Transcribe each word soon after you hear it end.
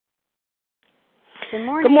Good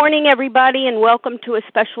morning. Good morning, everybody, and welcome to a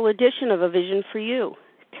special edition of A Vision for You.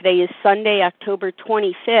 Today is Sunday, October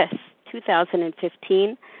 25th,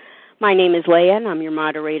 2015. My name is Leah, and I'm your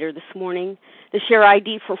moderator this morning. The share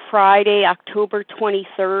ID for Friday, October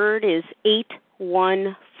 23rd is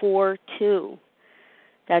 8142.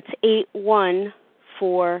 That's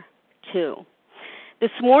 8142.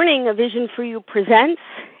 This morning, A Vision for You presents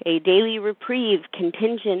a daily reprieve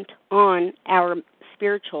contingent on our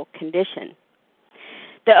spiritual condition.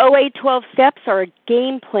 The OA 12 steps are a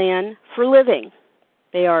game plan for living.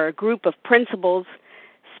 They are a group of principles,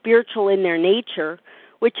 spiritual in their nature,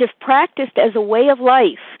 which, if practiced as a way of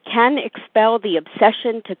life, can expel the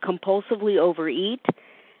obsession to compulsively overeat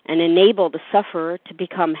and enable the sufferer to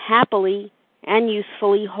become happily and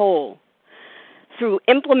usefully whole. Through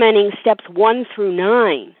implementing steps 1 through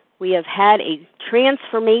 9, we have had a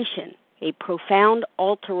transformation, a profound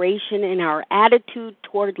alteration in our attitude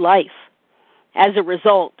toward life. As a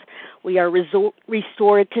result, we are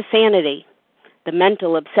restored to sanity. The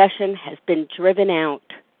mental obsession has been driven out.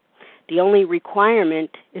 The only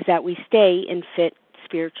requirement is that we stay in fit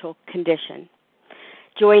spiritual condition.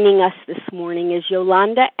 Joining us this morning is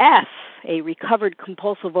Yolanda F., a recovered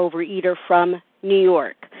compulsive overeater from New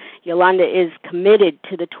York. Yolanda is committed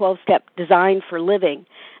to the 12-step design for living,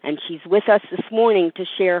 and she's with us this morning to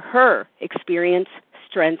share her experience,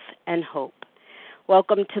 strength, and hope.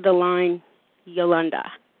 Welcome to the line, Yolanda.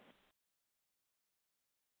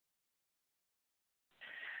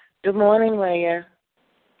 Good morning, Leah.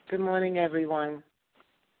 Good morning, everyone.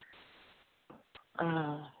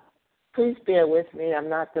 Please bear with me. I'm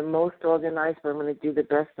not the most organized, but I'm going to do the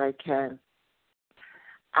best I can.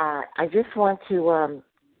 I just want to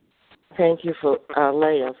thank you for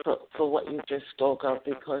Leah for what you just spoke of,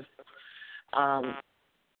 because I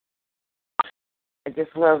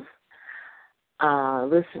just love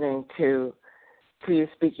listening to you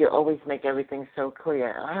speak. You always make everything so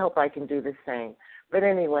clear. I hope I can do the same. But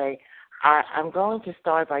anyway, I'm going to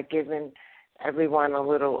start by giving everyone a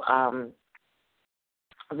little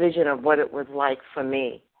vision of what it was like for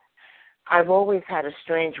me. I've always had a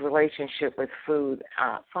strange relationship with food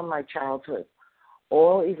from my childhood.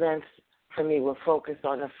 All events for me were focused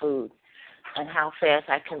on the food and how fast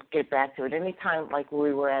I can get back to it. Anytime, like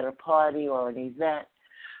we were at a party or an event,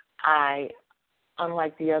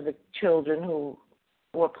 unlike the other children who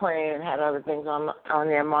were playing and had other things on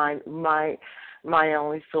their mind, my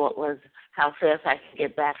only thought was how fast I could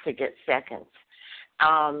get back to get seconds.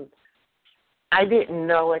 I didn't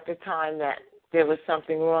know at the time that there was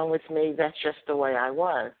something wrong with me. That's just the way I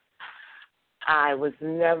was. I was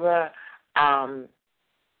never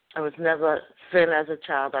thin as a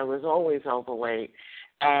child. I was always overweight.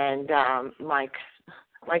 And my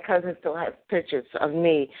cousin still has pictures of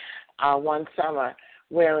me one summer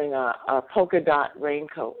wearing a polka dot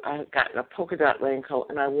raincoat. I had gotten a polka dot raincoat,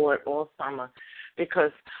 and I wore it all summer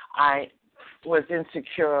because I was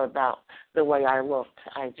insecure about the way I looked.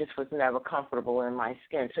 I just was never comfortable in my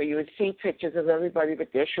skin. So you would see pictures of everybody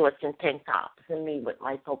with their shorts and tank tops, and me with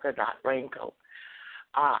my polka dot raincoat.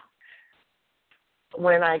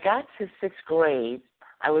 When I got to 6th grade,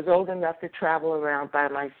 I was old enough to travel around by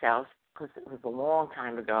myself because it was a long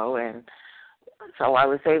time ago, and so I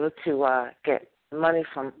was able to get money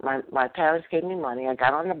from my parents gave me money. I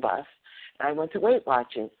got on the bus, and I went to Weight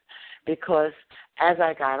Watchers because as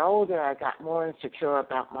I got older, I got more insecure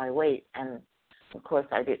about my weight, and of course,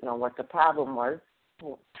 I didn't know what the problem was.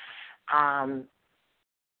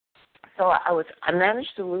 So I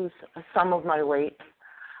managed to lose some of my weight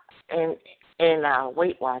in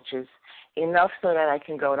Weight Watchers, enough so that I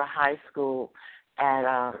can go to high school at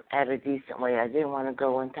a decent weight. I didn't want to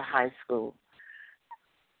go into high school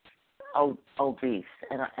obese,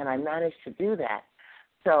 and I managed to do that.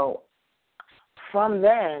 So from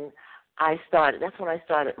then, that's when I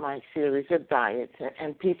started my series of diets,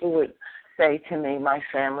 and people would say to me, my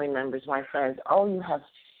family members, my friends, oh, you have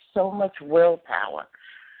so much willpower.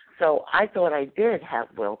 So I thought I did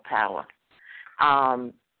have willpower.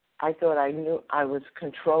 I thought I knew I was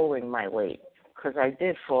controlling my weight because I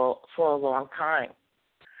did for a long time.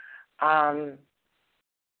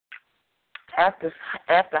 After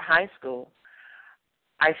high school,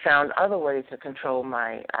 I found other ways to control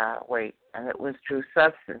my weight, and it was through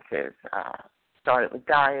substances. Started with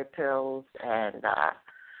diet pills and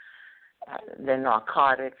then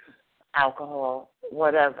narcotics, alcohol,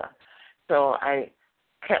 whatever. So I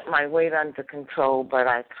kept my weight under control, but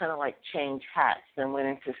I kind of like changed hats and went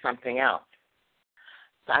into something else.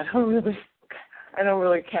 So I don't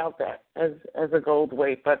really count that as a gold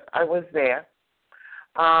weight, but I was there.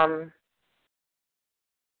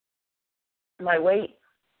 My weight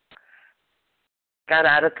got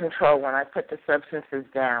out of control when I put the substances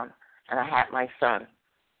down, and I had my son.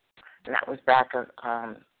 And that was back,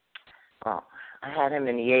 well, I had him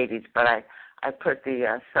in the 80s, but I put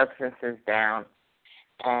the substances down,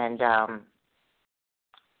 and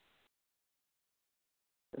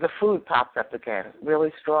the food popped up again,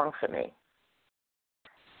 really strong for me.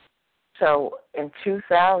 So in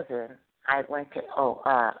 2000, I went to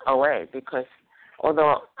OA because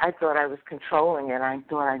although I thought I was controlling it, I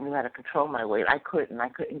thought I knew how to control my weight. I couldn't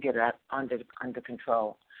get it under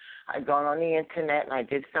control. I'd gone on the internet and I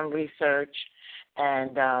did some research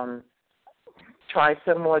and tried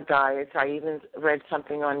some more diets. I even read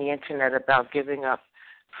something on the internet about giving up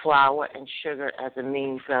flour and sugar as a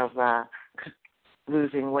means of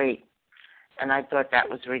losing weight. And I thought that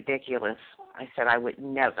was ridiculous. I said I would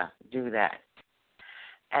never do that.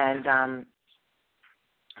 And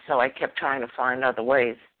so I kept trying to find other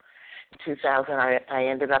ways. In 2000, I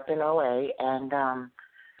ended up in OA, and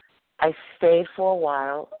I stayed for a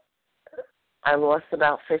while. I lost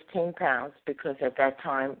about 15 pounds because at that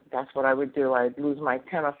time, that's what I would do. I'd lose my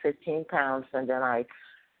 10 or 15 pounds, and then I'd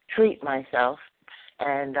treat myself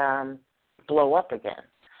and blow up again.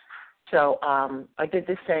 So I did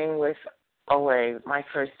the same with OA. My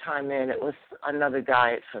first time in, it was another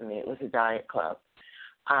diet for me. It was a diet club.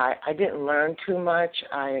 I didn't learn too much.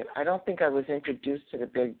 I don't think I was introduced to the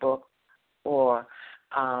big book,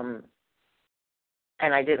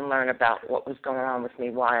 and I didn't learn about what was going on with me,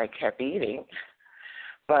 why I kept eating.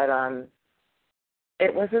 But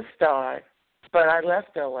it was a start. But I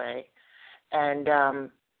left OA, and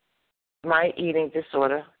my eating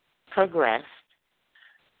disorder progressed.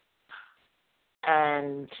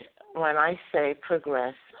 And when I say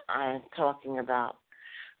progress, I'm talking about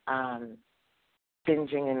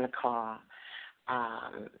binging in the car,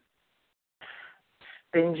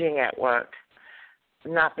 binging at work,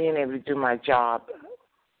 not being able to do my job.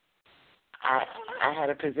 I had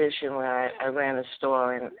a position where I ran a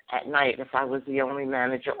store, and at night, if I was the only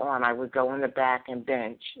manager on, I would go in the back and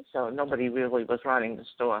binge. So nobody really was running the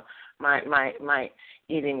store. My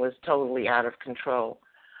eating was totally out of control.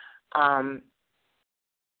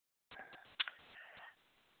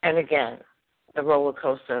 And again, the roller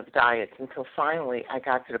coaster of diets until finally I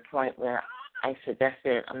got to the point where I said, that's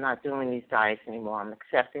it. I'm not doing these diets anymore. I'm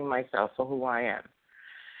accepting myself for who I am.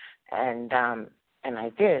 And I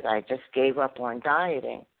did. I just gave up on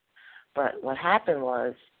dieting. But what happened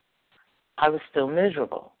was I was still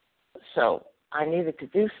miserable. So I needed to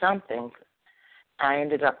do something. I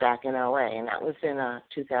ended up back in OA, and that was in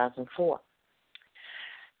 2004.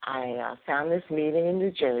 I found this meeting in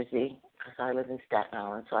New Jersey because I live in Staten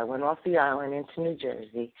Island. So I went off the island into New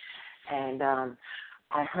Jersey, and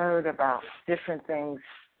I heard about different things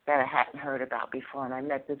that I hadn't heard about before. And I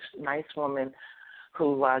met this nice woman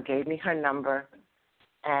who gave me her number,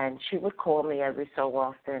 and she would call me every so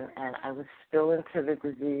often. And I was still into the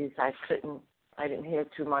disease. I didn't hear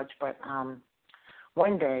too much, but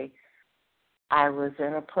one day I was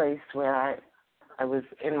in a place where I was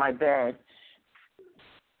in my bed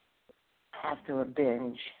after a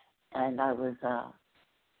binge, and I was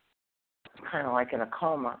kind of like in a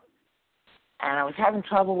coma. And I was having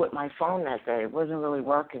trouble with my phone that day. It wasn't really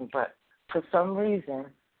working, but for some reason,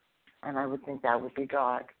 and I would think that would be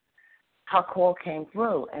God, her call came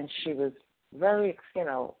through, and she was very,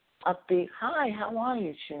 upbeat. Hi, how are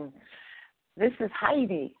you? This is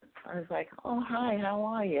Heidi. I was like, oh, hi, how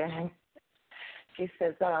are you? And she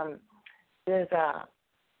says, there's a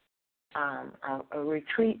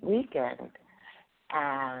retreat weekend,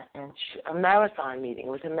 and a marathon meeting.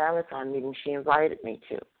 It was a marathon meeting she invited me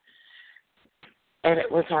to. And it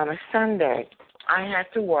was on a Sunday. I had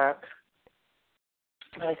to work.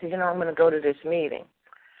 And I said, I'm going to go to this meeting.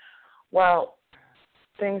 Well,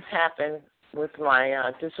 things happened with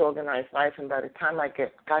my disorganized life, and by the time I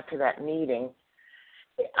got to that meeting,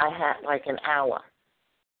 I had like an hour.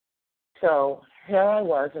 So here I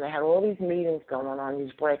was, and I had all these meetings going on,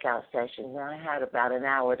 these breakout sessions, and I had about an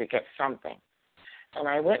hour to get something. And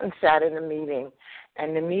I went and sat in the meeting,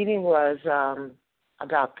 and the meeting was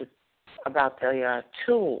about the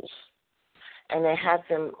tools, and they had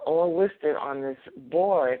them all listed on this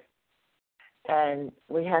board, and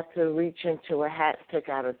we had to reach into a hat, pick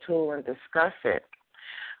out a tool, and discuss it.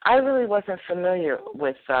 I really wasn't familiar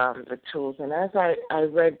with the tools, and as I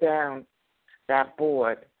read down that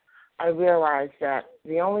board, I realized that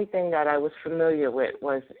the only thing that I was familiar with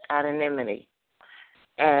was anonymity.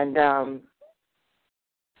 And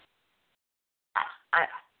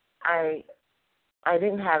I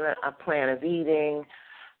didn't have a plan of eating.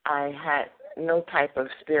 I had no type of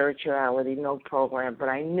spirituality, no program, but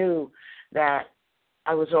I knew that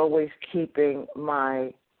I was always keeping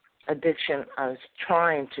my addiction, I was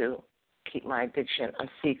trying to keep my addiction a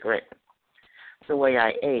secret, the way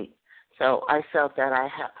I ate. So I felt that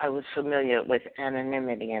I was familiar with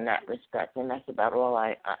anonymity in that respect, and that's about all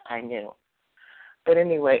I knew. But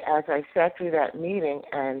anyway, as I sat through that meeting,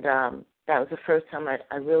 and that was the first time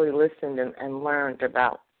I really listened and learned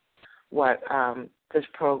about what this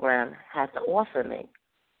program had to offer me.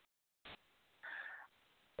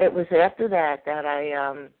 It was after that that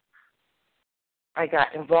I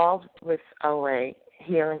got involved with OA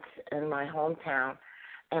here in my hometown,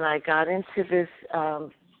 and I got into this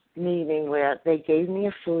meeting where they gave me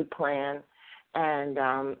a food plan,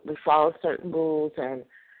 and we followed certain rules, and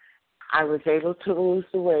I was able to lose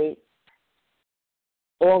the weight,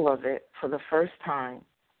 all of it, for the first time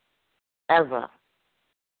ever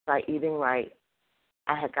by eating right.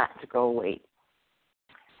 I had got to go weight.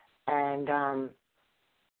 And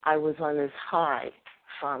I was on this high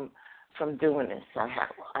from doing this. I had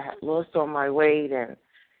lost all my weight, and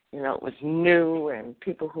it was new, and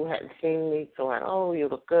people who hadn't seen me thought, "Oh, you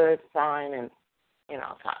look good, fine," and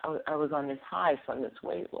so I was on this high from this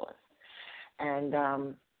weight loss.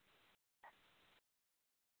 And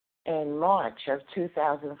in March of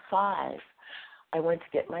 2005, I went to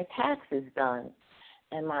get my taxes done,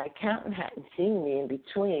 and my accountant hadn't seen me in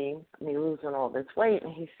between me losing all this weight,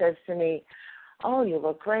 and he says to me, "Oh, you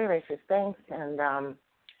look great." I said, "Thanks." And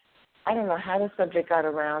I don't know how the subject got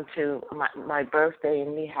around to my birthday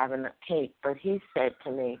and me having a cake, but he said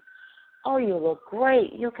to me, "Oh, you look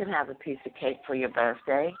great. You can have a piece of cake for your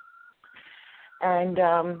birthday."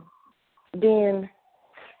 And being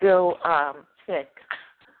still sick,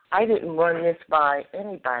 I didn't run this by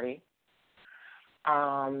anybody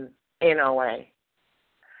in a way.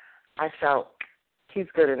 I felt he's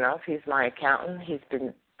good enough. He's my accountant. He's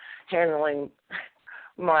been handling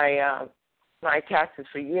my taxes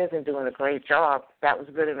for years and doing a great job. That was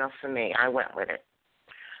good enough for me. I went with it.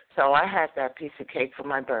 So I had that piece of cake for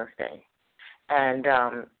my birthday. And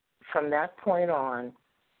from that point on,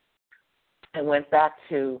 I went back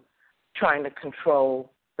to trying to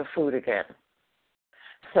control the food again.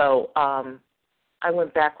 So I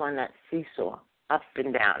went back on that seesaw, up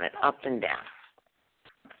and down and up and down.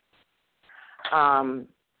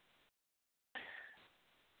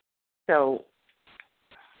 So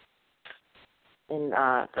in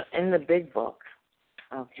the big book,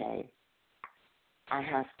 okay, I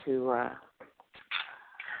have to.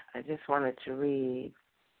 I just wanted to read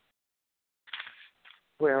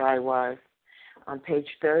where I was on page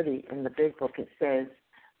 30 in the big book. It says,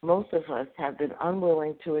 "Most of us have been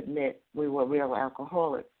unwilling to admit we were real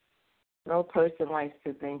alcoholics. No person likes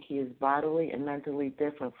to think he is bodily and mentally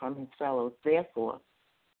different from his fellows. Therefore,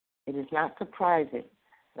 it is not surprising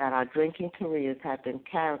that our drinking careers have been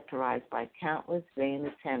characterized by countless vain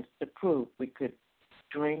attempts to prove we could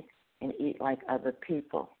drink and eat like other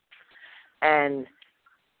people." And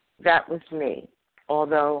that was me.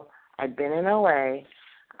 Although I'd been in OA,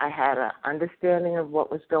 I had an understanding of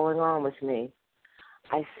what was going on with me,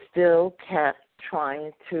 I still kept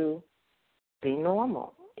trying to be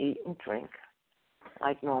normal, eat and drink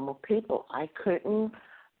like normal people. I couldn't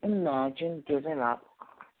imagine giving up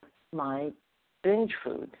my binge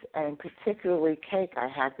foods, and particularly cake. I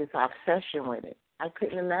had this obsession with it. I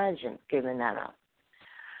couldn't imagine giving that up.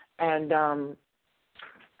 And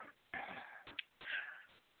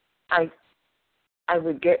I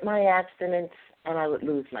would get my abstinence, and I would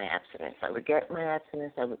lose my abstinence. I would get my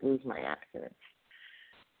abstinence, I would lose my abstinence.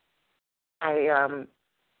 I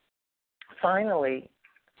finally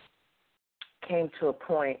came to a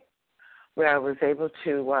point where I was able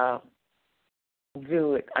to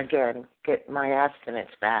do it again, get my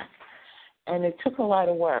abstinence back. And it took a lot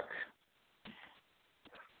of work.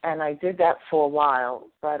 And I did that for a while,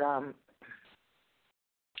 but I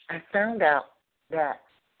found out that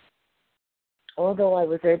although I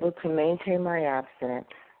was able to maintain my abstinence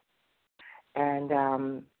and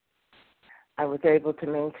I was able to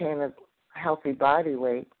maintain a healthy body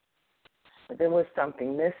weight, there was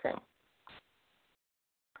something missing.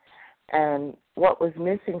 And what was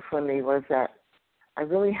missing for me was that I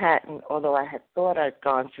really hadn't, although I had thought I'd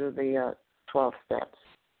gone through the 12 steps,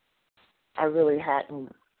 I really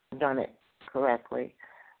hadn't done it correctly.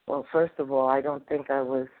 Well, first of all, I don't think I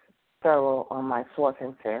was thorough on my fourth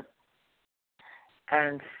and fifth.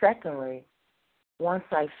 And secondly, once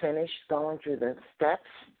I finished going through the steps,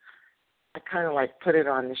 I kind of like put it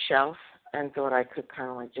on the shelf and thought I could kind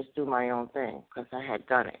of like just do my own thing because I had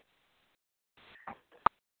done it.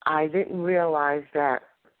 I didn't realize that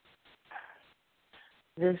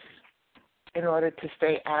this, in order to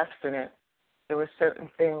stay abstinent, there were certain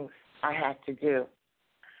things I had to do.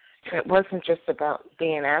 it wasn't just about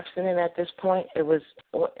being abstinent at this point. It was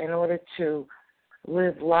in order to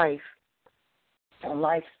live life on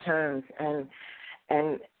life's terms and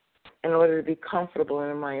in order to be comfortable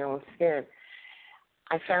in my own skin.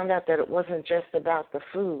 I found out that it wasn't just about the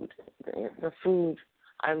food. The food,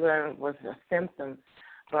 I learned, was a symptom,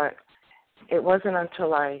 but it wasn't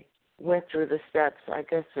until I went through the steps, I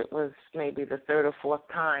guess it was maybe the third or fourth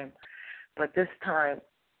time, but this time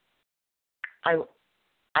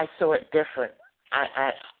I saw it different.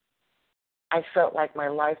 I felt like my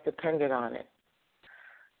life depended on it.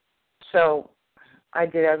 So I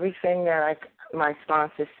did everything that my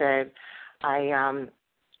sponsor said. And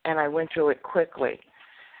I went through it quickly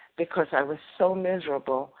because I was so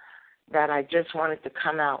miserable that I just wanted to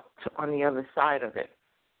come out on the other side of it.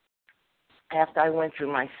 After I went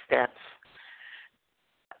through my steps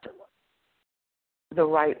the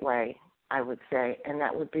right way, I would say, and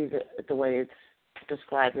that would be the way it's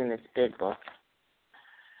described in this big book,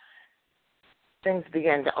 things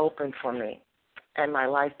began to open for me, and my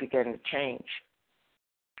life began to change.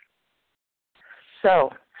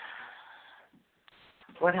 So,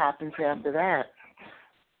 what happens after that?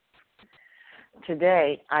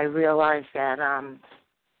 Today, I realize that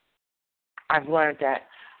I've learned that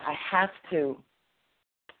I have to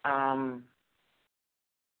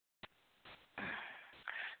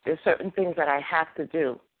there's certain things that I have to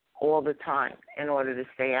do all the time in order to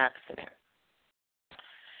stay abstinent.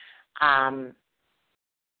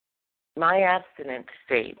 My abstinent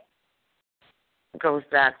state goes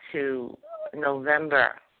back to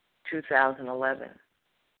November 2011.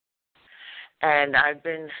 And I've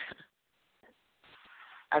been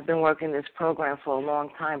working this program for a long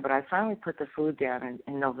time, but I finally put the food down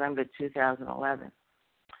in November 2011.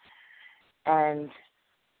 And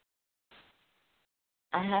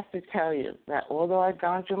I have to tell you that although I've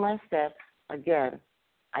gone through my steps, again,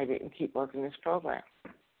 I didn't keep working this program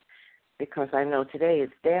because I know today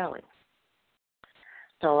it's daily.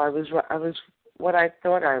 So I was what I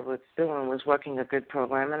thought I was doing was working a good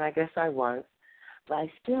program, and I guess I was. But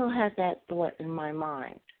I still had that thought in my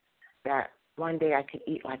mind that one day I could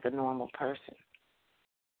eat like a normal person.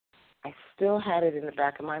 I still had it in the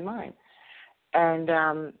back of my mind.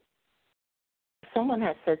 And someone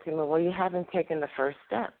had said to me, well, you haven't taken the first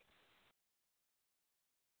step.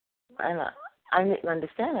 And I didn't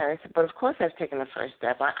understand that. I said, but of course I've taken the first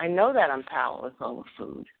step. I know that I'm powerless over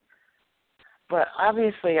food. But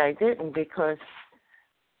obviously I didn't because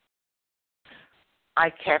I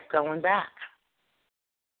kept going back.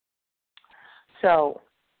 So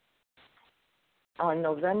on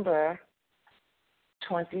November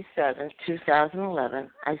 27, 2011,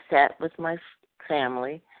 I sat with my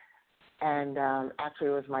family, and actually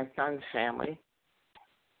it was my son's family,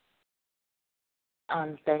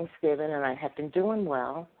 on Thanksgiving, and I had been doing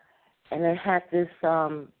well, and I had this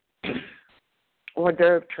hors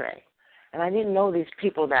d'oeuvre tray. And I didn't know these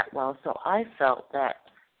people that well, so I felt that,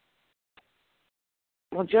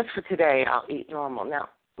 well, just for today, I'll eat normal. Now,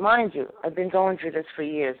 mind you, I've been going through this for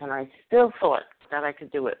years, and I still thought that I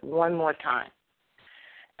could do it one more time.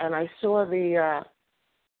 And I saw the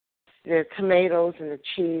tomatoes and the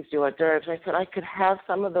cheese, the hors d'oeuvres. I said I could have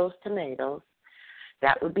some of those tomatoes.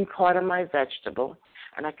 That would be part of my vegetable.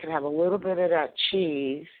 And I could have a little bit of that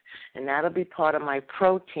cheese, and that'll be part of my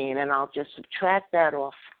protein, and I'll just subtract that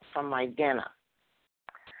off from my dinner.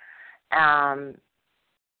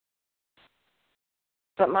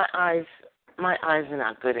 But my eyes are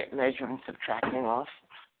not good at measuring, subtracting off.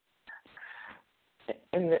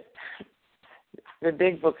 And the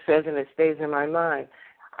big book says, and it stays in my mind,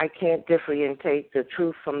 I can't differentiate the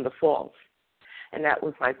truth from the false. And that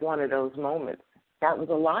was like one of those moments. That was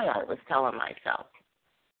a lie I was telling myself.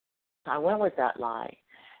 So I went with that lie.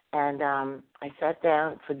 And I sat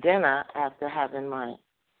down for dinner after having my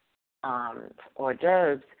hors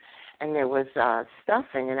d'oeuvres, and there was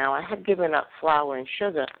stuffing. And now I had given up flour and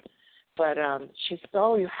sugar, but she said,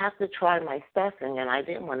 oh, you have to try my stuffing. And I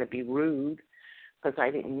didn't want to be rude because I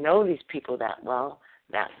didn't know these people that well.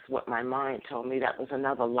 That's what my mind told me. That was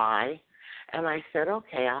another lie. And I said,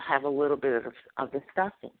 okay, I'll have a little bit of the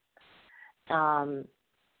stuffing.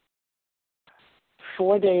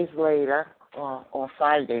 4 days later, or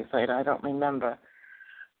 5 days later, I don't remember,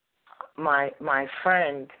 my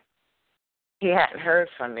friend, he hadn't heard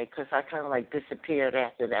from me because I kind of like disappeared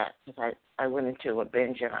after that because I went into a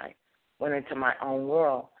binge and I went into my own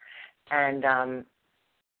world. And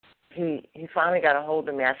he finally got a hold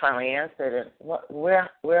of me. I finally answered it. Where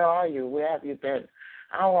are you? Where have you been?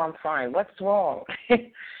 Oh, I'm fine. What's wrong?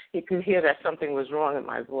 He could hear that something was wrong in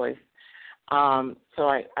my voice.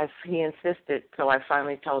 So he insisted. So I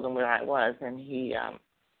finally told him where I was, and he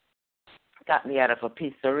got me out of a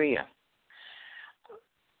pizzeria.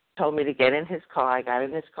 Told me to get in his car. I got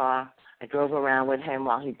in his car. I drove around with him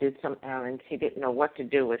while he did some errands. He didn't know what to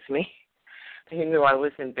do with me. He knew I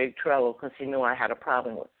was in big trouble because he knew I had a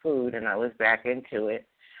problem with food and I was back into it.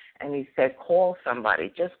 And he said, call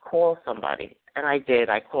somebody. Just call somebody. And I did.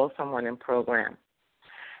 I called someone in program.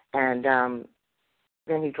 And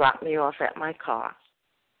then he dropped me off at my car.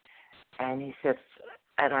 And he said,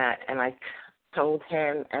 and I told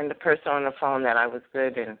him and the person on the phone that I was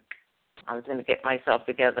good and I was going to get myself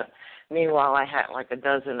together. Meanwhile, I had like a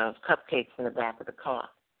dozen of cupcakes in the back of the car.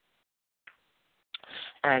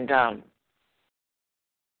 And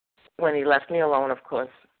when he left me alone, of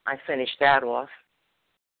course, I finished that off.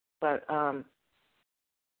 But I'm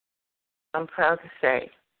proud to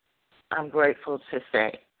say, I'm grateful to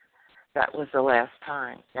say, that was the last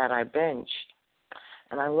time that I binged.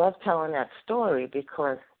 And I love telling that story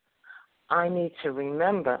because I need to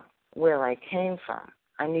remember where I came from.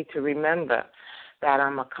 I need to remember that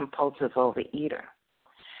I'm a compulsive overeater.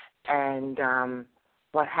 And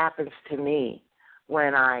what happens to me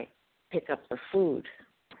when I pick up the food,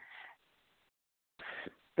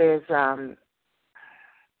 there's a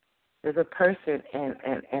person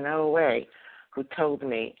in OA who told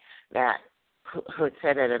me that, who had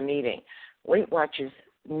said at a meeting, Weight Watchers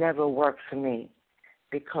never work for me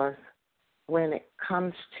because when it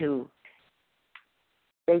comes to,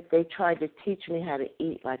 they tried to teach me how to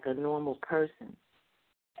eat like a normal person.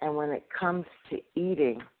 And when it comes to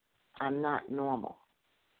eating, I'm not normal.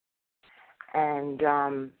 And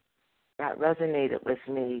that resonated with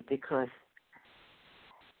me because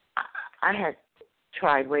I had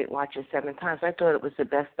tried Weight Watchers 7 times. I thought it was the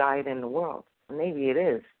best diet in the world. Maybe it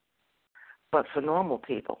is, but for normal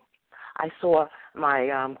people. I saw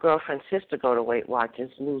my girlfriend's sister go to Weight Watchers,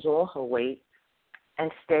 lose all her weight, and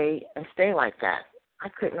stay like that. I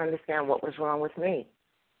couldn't understand what was wrong with me.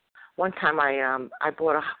 One time I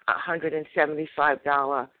bought a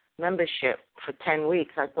 $175 membership for 10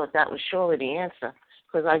 weeks. I thought that was surely the answer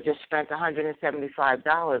because I just spent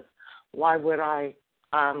 $175. Why would I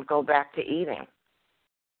go back to eating?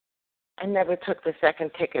 I never took the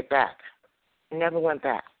second ticket back. I never went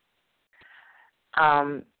back.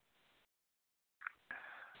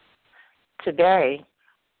 Today,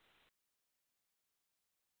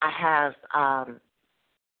 I have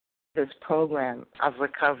this program of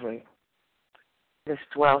recovery, this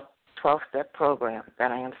 12-step program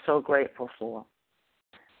that I am so grateful for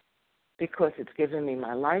because it's given me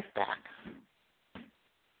my life back.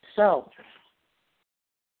 So,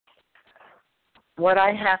 what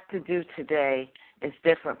I have to do today is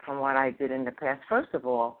different from what I did in the past. First of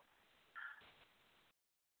all,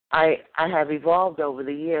 I have evolved over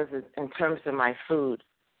the years in terms of my food.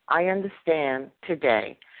 I understand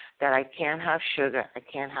today that I can't have sugar, I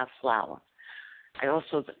can't have flour. I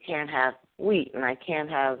also can't have wheat, and I can't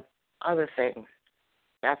have other things.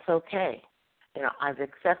 That's okay. You know, I've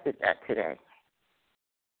accepted that today.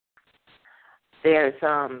 There's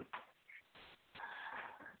a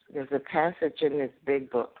passage in this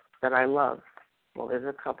big book that I love. Well, there's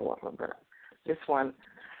a couple of them, but this one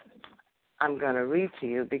I'm going to read to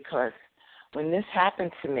you because when this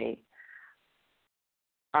happened to me,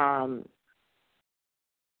 I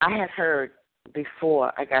had heard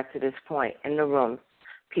before I got to this point in the room,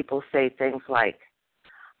 people say things like,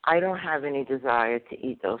 I don't have any desire to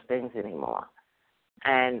eat those things anymore.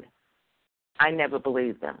 And I never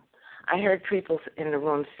believed them. I heard people in the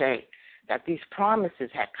room say that these promises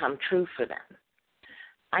had come true for them.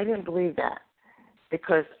 I didn't believe that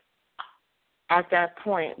because at that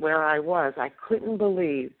point where I was, I couldn't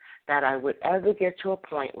believe that I would ever get to a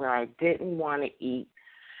point where I didn't want to eat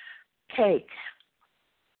cake.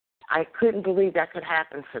 I couldn't believe that could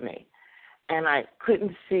happen for me. And I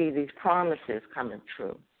couldn't see these promises coming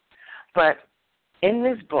true. But in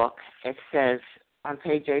this book, it says on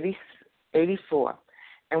page 84,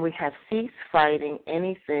 and we have ceased fighting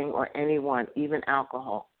anything or anyone, even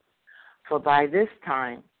alcohol. For by this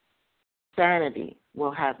time, sanity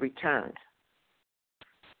will have returned.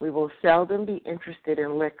 We will seldom be interested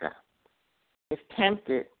in liquor. If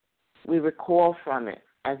tempted, we recoil from it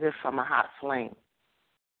as if from a hot flame.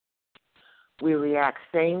 We react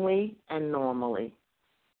sanely and normally,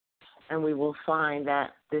 and we will find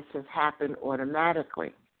that this has happened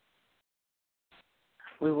automatically.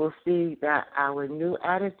 We will see that our new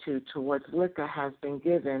attitude towards liquor has been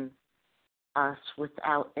given us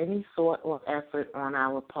without any thought or effort on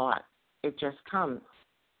our part. It just comes.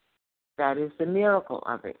 That is the miracle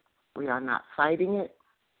of it. We are not fighting it,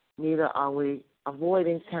 neither are we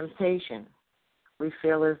avoiding temptation. We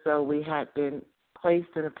feel as though we had been placed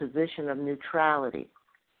in a position of neutrality.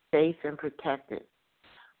 safe and protected.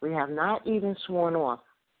 We have not even sworn off.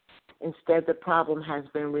 Instead, the problem has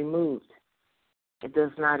been removed. It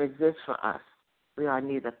does not exist for us. We are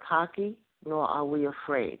neither cocky nor are we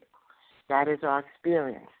afraid. That is our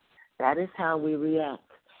experience. That is how we react.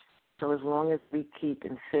 So as long as we keep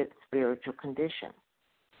in fit spiritual condition.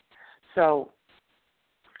 So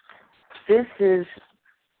this is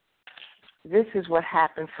what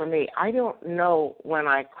happened for me. I don't know when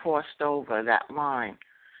I crossed over that line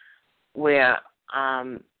where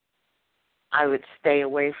I would stay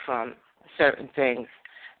away from certain things.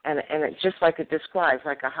 And it just like it describes,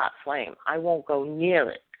 like a hot flame. I won't go near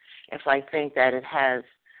it if I think that it has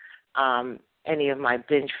any of my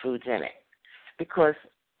binge foods in it, because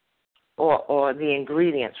or the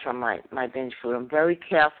ingredients from my binge food. I'm very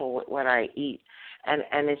careful with what I eat, and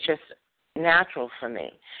it's just natural for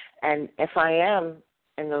me. And if I am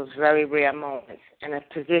in those very rare moments in a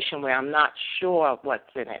position where I'm not sure what's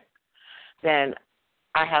in it, then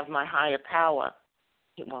I have my higher power.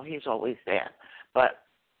 Well, he's always there, but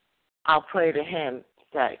I'll pray to him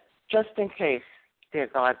that just in case, dear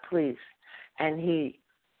God, please, and he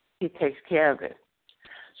takes care of it.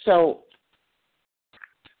 So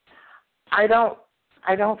I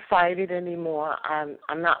don't fight it anymore.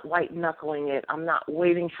 I'm not white knuckling it. I'm not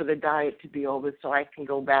waiting for the diet to be over so I can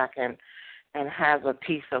go back and have a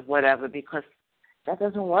piece of whatever, because that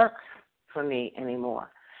doesn't work for me anymore.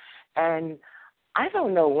 And I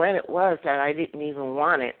don't know when it was that I didn't even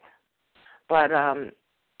want it, but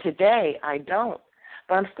today I don't.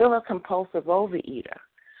 But I'm still a compulsive overeater.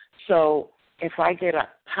 So if I get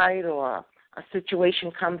uptight or a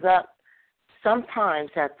situation comes up,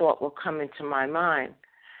 sometimes that thought will come into my mind,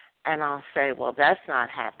 and I'll say, well, that's not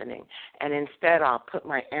happening. And instead I'll put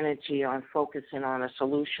my energy on focusing on a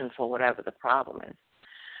solution for whatever the problem is.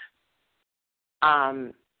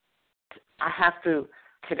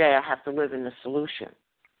 Today I have to live in the solution.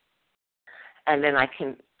 And then I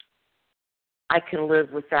can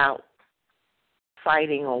live without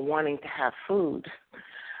fighting or wanting to have food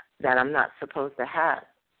that I'm not supposed to have.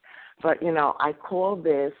 But, I call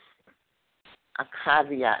this a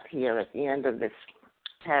caveat here at the end of this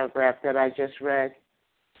paragraph that I just read,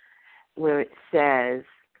 where it says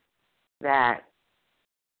that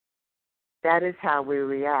is how we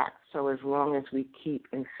react, so as long as we keep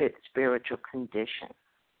in fit spiritual condition.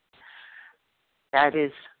 That's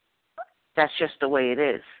just the way it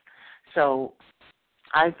is. So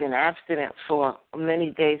I've been abstinent for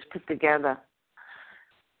many days put together,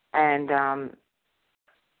 and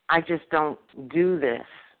I just don't do this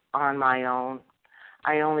on my own.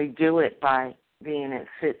 I only do it by being in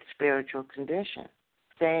fit spiritual condition,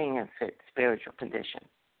 staying in fit spiritual condition.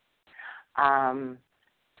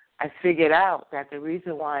 I figured out that the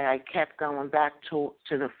reason why I kept going back to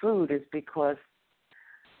the food is because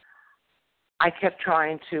I kept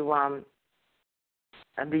trying to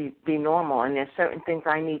be normal, and there's certain things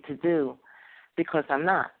I need to do because I'm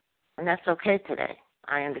not, and that's okay today.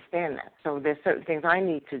 I understand that. So there's certain things I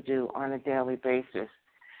need to do on a daily basis,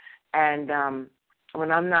 and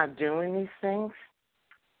when I'm not doing these things,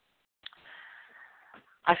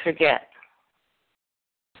 I forget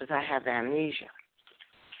because I have amnesia.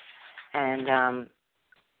 And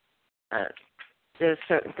there's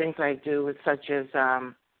certain things I do, such as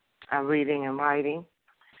reading and writing.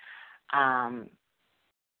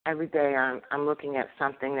 Every day I'm looking at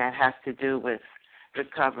something that has to do with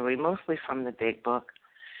recovery, mostly from the big book.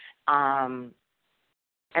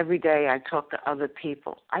 Every day I talk to other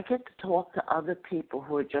people. I get to talk to other people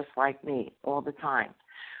who are just like me all the time.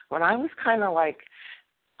 When I was kind of like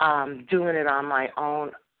doing it on my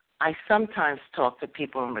own, I sometimes talk to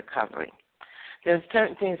people in recovery. There's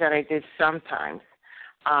certain things that I did sometimes.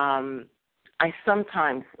 I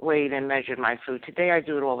sometimes weighed and measured my food. Today I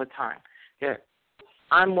do it all the time.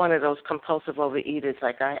 I'm one of those compulsive overeaters.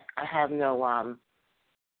 Like I have no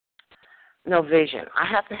vision. I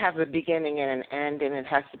have to have a beginning and an end, and it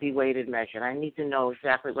has to be weighed and measured. I need to know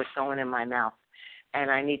exactly what's going in my mouth,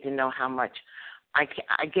 and I need to know how much. I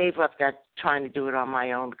gave up that trying to do it on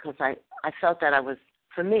my own because I felt that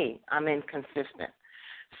for me, I'm inconsistent.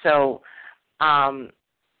 So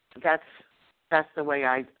that's the way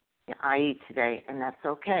I eat today, and that's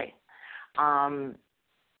okay.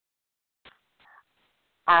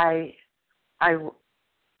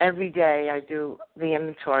 Every day I do the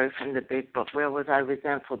inventory from the big book. Where was I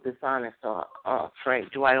resentful, dishonest, or afraid?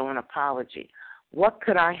 Do I owe an apology? What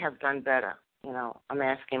could I have done better? I'm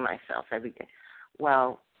asking myself every day.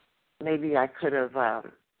 Well, maybe I could have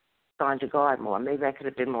gone to God more. Maybe I could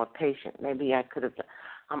have been more patient. Maybe I could have.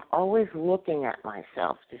 I'm always looking at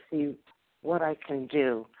myself to see what I can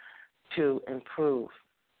do to improve.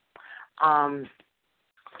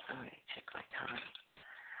 Let me check my time.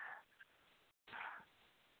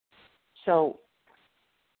 So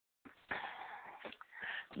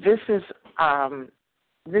this is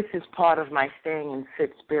part of my staying in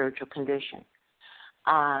fit spiritual condition.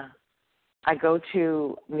 I go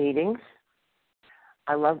to meetings.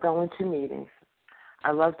 I love going to meetings.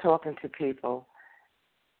 I love talking to people.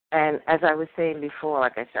 And as I was saying before,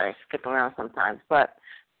 like I said, I skip around sometimes. But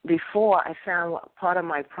before, I found part of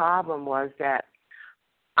my problem was that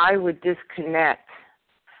I would disconnect.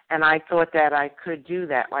 And I thought that I could do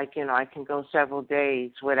that. Like, I can go several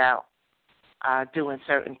days without doing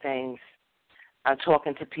certain things,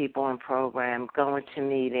 talking to people in program, going to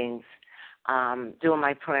meetings, doing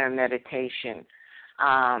my prayer and meditation,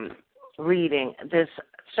 reading. There's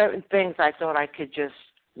certain things I thought I could just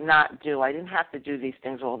not do. I didn't have to do these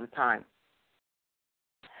things all the time.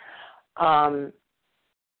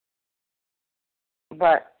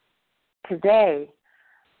 But today,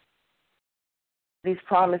 these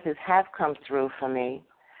promises have come through for me,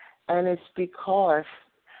 and it's because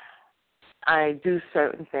I do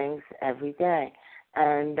certain things every day.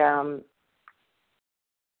 And I'm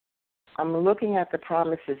looking at the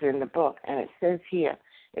promises in the book, and it says here,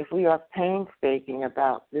 if we are painstaking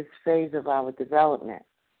about this phase of our development,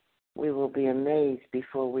 we will be amazed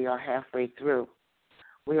before we are halfway through.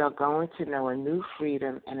 We are going to know a new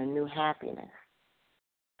freedom and a new happiness.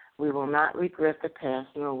 We will not regret the past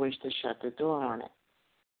nor wish to shut the door on it.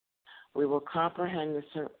 We will comprehend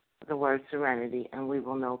the word serenity, and we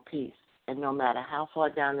will know peace. And no matter how far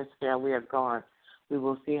down the scale we have gone, we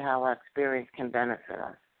will see how our experience can benefit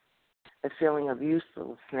us. The feeling of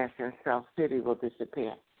uselessness and self-pity will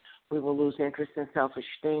disappear. We will lose interest in selfish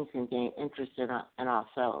things and gain interest in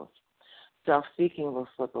ourselves. Self-seeking will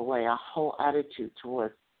slip away. Our whole attitude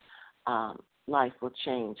towards life will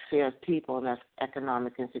change. Fear of people and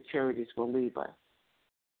economic insecurities will leave us.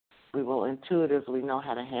 We will intuitively know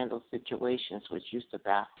how to handle situations which used to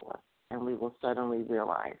baffle us, and we will suddenly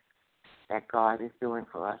realize that God is doing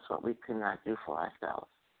for us what we could not do for ourselves.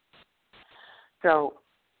 So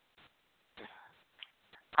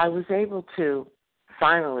I was able to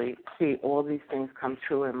finally see all these things come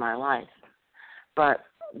true in my life. But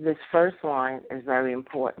this first line is very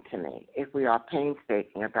important to me. If we are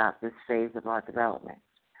painstaking about this phase of our development,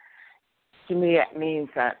 to me it means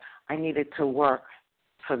that I needed to work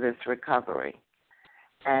for this recovery.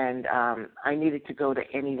 And I needed to go to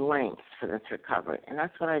any length for this recovery. And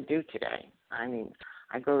that's what I do today. I mean,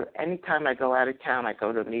 anytime I go out of town, I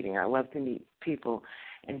go to a meeting. I love to meet people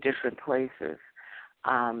in different places.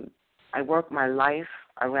 I work my life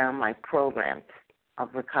around my program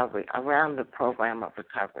of recovery, around the program of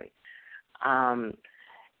recovery.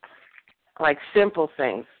 Like simple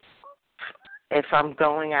things. If I'm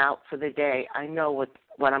going out for the day, I know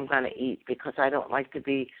what I'm going to eat because I don't like to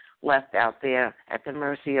be left out there at the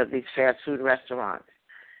mercy of these fast food restaurants.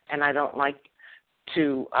 And I don't like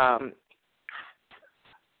to,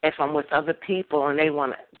 if I'm with other people and they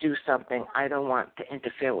want to do something, I don't want to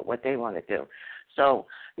interfere with what they want to do. So,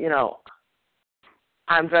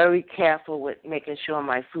 I'm very careful with making sure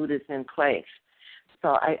my food is in place.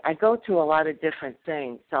 So I go through a lot of different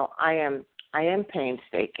things. So I am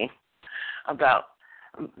painstaking about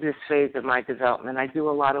this phase of my development. I do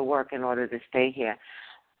a lot of work in order to stay here.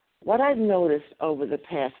 What I've noticed over the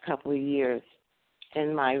past couple of years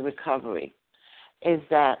in my recovery is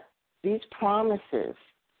that these promises,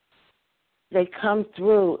 they come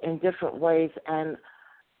through in different ways, and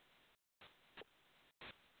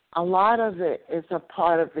a lot of it is a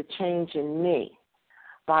part of the change in me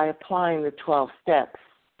by applying the 12 steps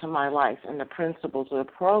to my life and the principles of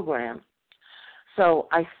the program. So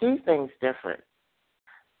I see things different.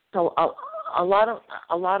 So a lot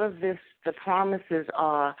of this, the promises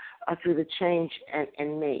are through the change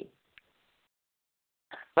in me.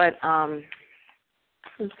 But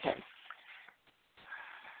okay.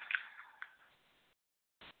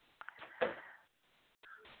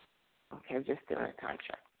 Okay, I'm just doing a time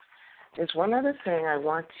check. There's one other thing I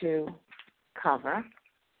want to cover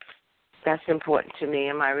that's important to me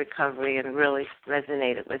in my recovery and really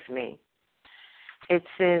resonated with me. It's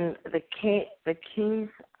in the Keys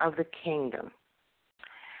of the Kingdom,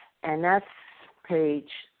 and that's page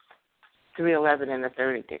 311 in the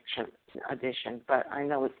third edition, but I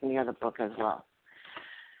know it's in the other book as well.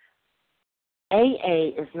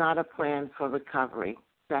 AA is not a plan for recovery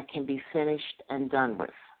that can be finished and done with.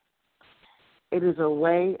 It is a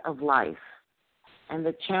way of life, and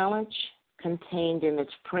the challenge contained in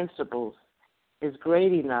its principles is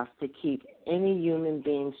great enough to keep any human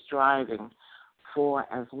being striving for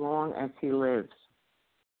as long as he lives.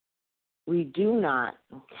 We do not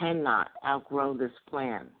and cannot outgrow this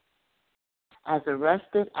plan. As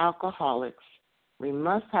arrested alcoholics, we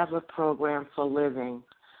must have a program for living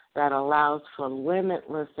that allows for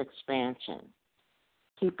limitless expansion.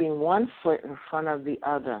 Keeping one foot in front of the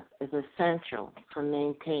other is essential for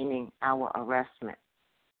maintaining our arrestment.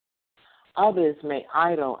 Others may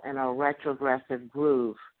idle in a retrogressive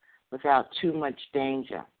groove without too much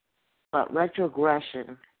danger, but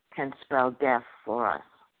retrogression can spell death for us.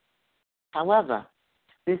 However,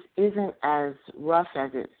 this isn't as rough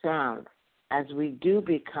as it sounds, as we do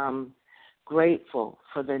become grateful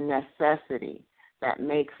for the necessity that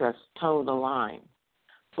makes us toe the line.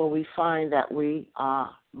 For we find that we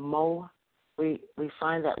are more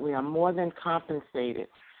than compensated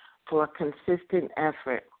for a consistent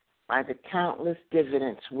effort by the countless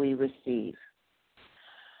dividends we receive.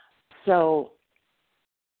 So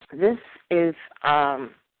this is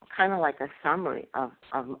kind of like a summary of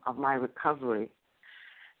my recovery.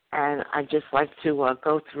 And I'd just like to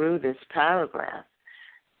go through this paragraph.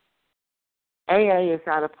 AA is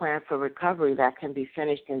not a plan for recovery that can be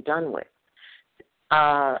finished and done with.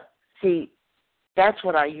 See, that's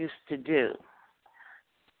what I used to do.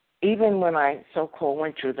 Even when I so-called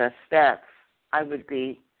went through the steps, I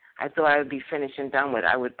thought I would be finished and done with.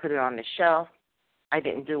 I would put it on the shelf. I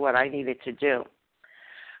didn't do what I needed to do,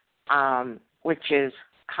 which is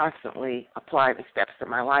constantly apply the steps to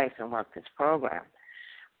my life and work this program.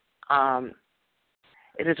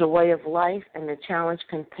 It is a way of life, and the challenge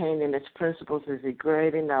contained in its principles is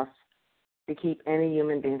great enough to keep any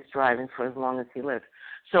human being striving for as long as he lives.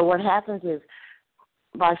 So what happens is,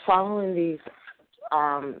 by following these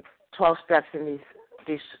 12 steps and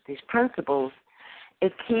these principles,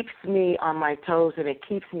 it keeps me on my toes and it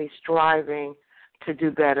keeps me striving to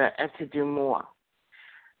do better and to do more.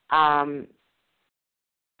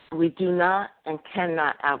 We do not and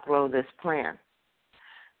cannot outgrow this plan.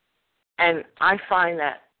 And I find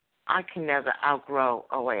that I can never outgrow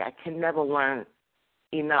OA. I can never learn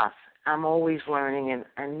enough. I'm always learning,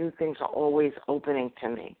 and new things are always opening to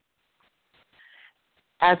me.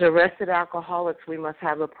 As arrested alcoholics, we must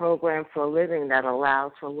have a program for a living that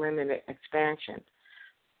allows for limited expansion.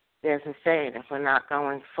 There's a saying, if we're not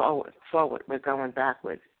going forward, we're going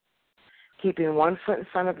backwards. Keeping one foot in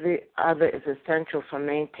front of the other is essential for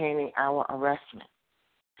maintaining our arrestment.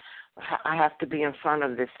 I have to be in front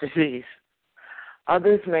of this disease.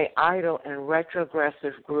 Others may idle in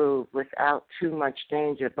retrogressive groove without too much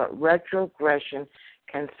danger, but retrogression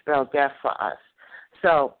can spell death for us.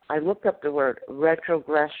 So I looked up the word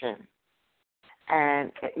retrogression,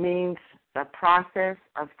 and it means the process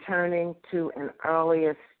of turning to an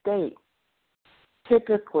earlier state,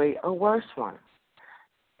 typically a worse one.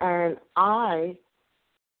 And I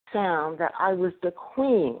found that I was the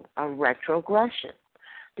queen of retrogression,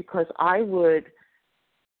 because I would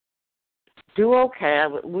do okay, I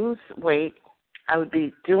would lose weight, I would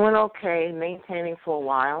be doing okay, maintaining for a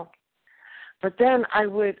while, but then I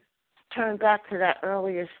would turn back to that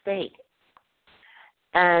earlier state.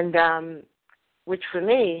 And which for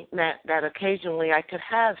me meant that occasionally I could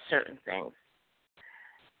have certain things.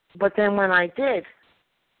 But then when I did,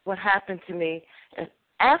 what happened to me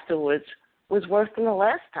afterwards was worse than the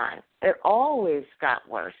last time. It always got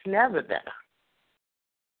worse, never better.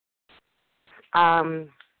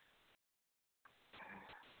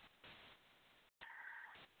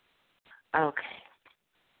 Okay.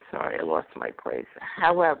 Sorry, I lost my place.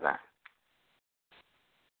 However,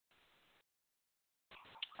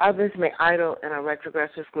 others may idle in a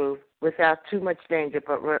retrogressive groove without too much danger,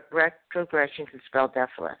 but retrogression can spell death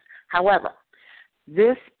for us. However,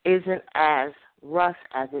 this isn't as rough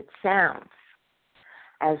as it sounds,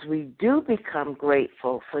 as we do become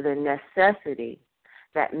grateful for the necessity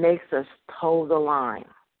that makes us toe the line.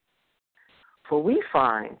 For we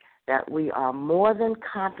find that we are more than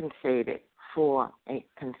compensated for a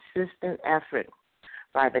consistent effort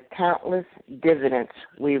by the countless dividends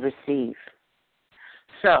we receive.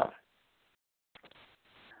 So,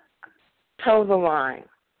 toe the line,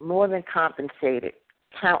 more than compensated,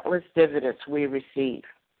 countless dividends we receive.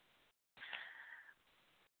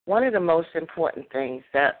 One of the most important things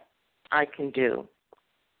that I can do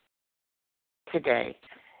today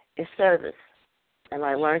is service, and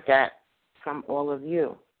I learned that from all of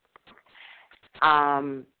you.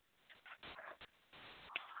 On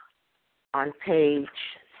page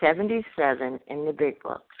 77 in the Big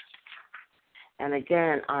Book, and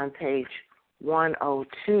again on page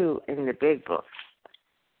 102 in the Big Book,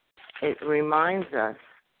 it reminds us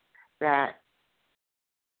that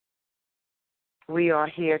we are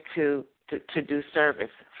here to do service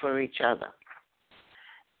for each other.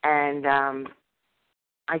 And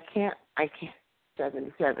I can't,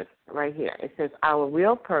 77, right here. It says, our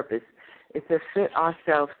real purpose is to fit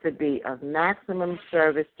ourselves to be of maximum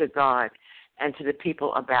service to God and to the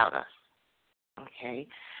people about us. Okay?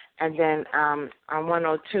 And then on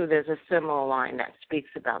 102, there's a similar line that speaks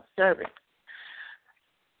about service.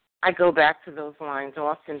 I go back to those lines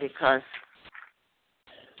often because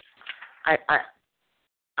I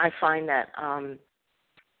find that I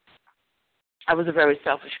was a very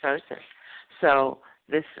selfish person. So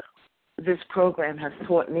this program has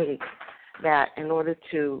taught me that in order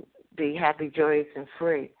to be happy, joyous, and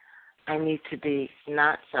free, I need to be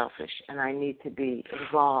not selfish, and I need to be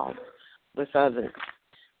involved with others.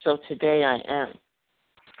 So today I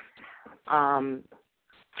am.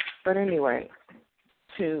 But anyway,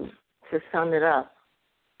 to sum it up,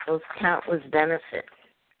 those countless benefits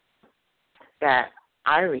that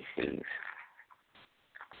I receive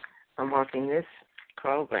from working this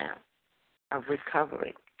program of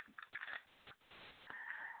recovery.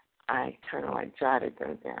 I jotted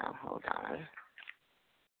them down. Hold on.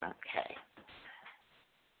 Okay.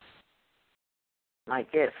 My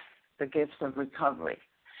gifts, the gifts of recovery.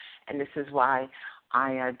 And this is why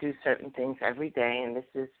I do certain things every day, and this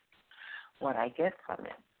is what I get from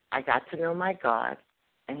it. I got to know my God,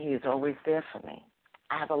 and He is always there for me.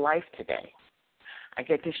 I have a life today. I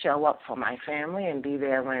get to show up for my family and be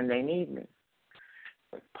there when they need me.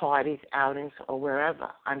 Parties, outings, or wherever.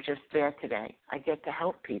 I'm just there today. I get to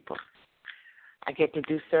help people. I get to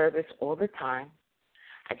do service all the time.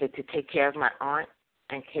 I get to take care of my aunt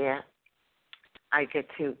and care. I get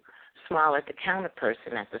to smile at the counter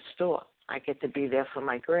person at the store. I get to be there for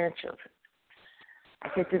my grandchildren.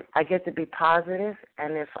 I get to be positive,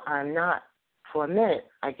 and if I'm not, for a minute,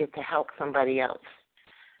 I get to help somebody else,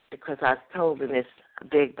 because I was told in this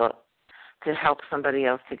big book to help somebody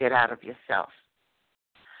else to get out of yourself.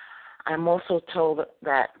 I'm also told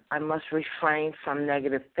that I must refrain from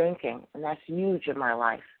negative thinking, and that's huge in my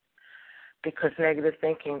life, because negative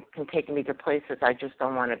thinking can take me to places I just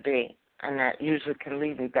don't want to be, and that usually can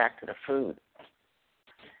lead me back to the food.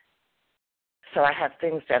 So I have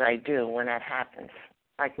things that I do when that happens,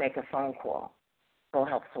 like make a phone call, go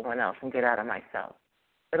help someone else and get out of myself.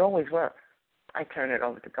 It always works. I turn it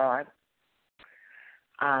over to God.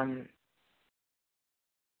 I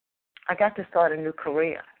got to start a new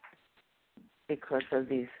career because of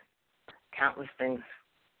these countless things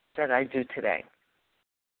that I do today.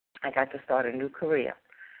 I got to start a new career.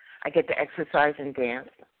 I get to exercise and dance.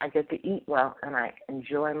 I get to eat well, and I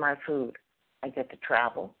enjoy my food. I get to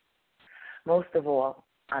travel. Most of all,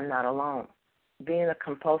 I'm not alone. Being a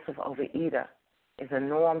compulsive overeater is a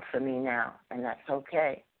norm for me now, and that's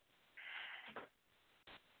okay,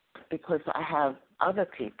 because I have other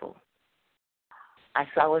people I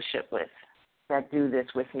fellowship with that do this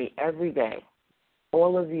with me every day.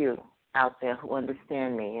 All of you out there who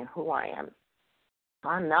understand me and who I am.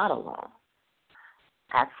 I'm not alone.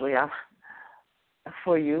 Actually, I'm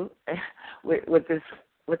for you with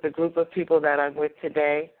the group of people that I'm with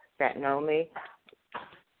today that know me.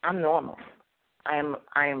 I'm normal. I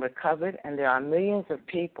am recovered, and there are millions of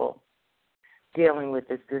people dealing with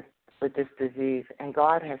this disease, and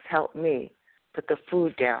God has helped me put the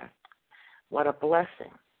food down. What a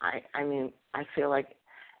blessing. I mean, I feel like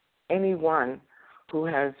anyone who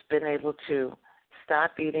has been able to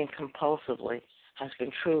stop eating compulsively has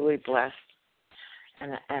been truly blessed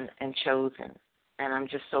and chosen. And I'm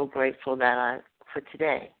just so grateful that for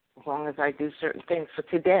today, as long as I do certain things for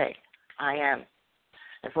today, I am.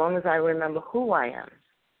 As long as I remember who I am.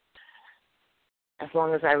 As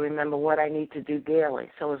long as I remember what I need to do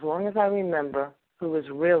daily. So as long as I remember who is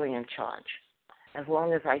really in charge, as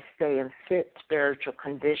long as I stay in fit spiritual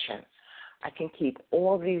condition, I can keep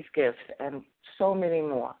all these gifts and so many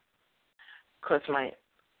more, because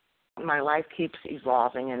my life keeps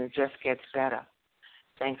evolving and it just gets better,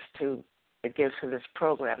 thanks to the gifts of this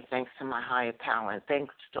program, thanks to my higher power, and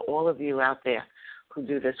thanks to all of you out there who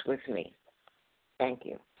do this with me. Thank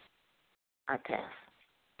you. I pass.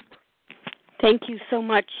 Thank you so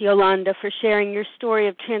much, Yolanda, for sharing your story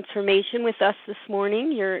of transformation with us this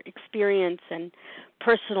morning. Your experience and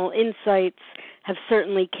personal insights have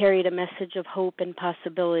certainly carried a message of hope and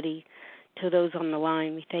possibility to those on the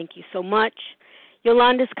line. We thank you so much.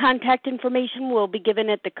 Yolanda's contact information will be given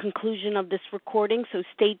at the conclusion of this recording, so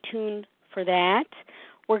stay tuned for that.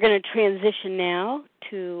 We're going to transition now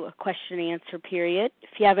to a question and answer period.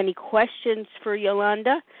 If you have any questions for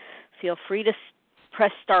Yolanda, feel free to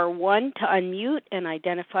press star 1 to unmute and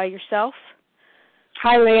identify yourself.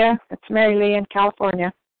 Hi, Leah. It's Mary Lee in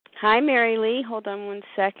California. Hi, Mary Lee. Hold on one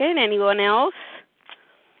second. Anyone else?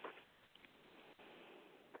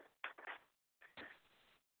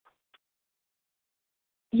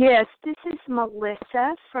 Yes, this is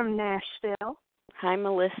Melissa from Nashville. Hi,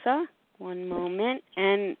 Melissa. One moment.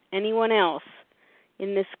 And anyone else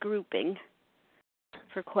in this grouping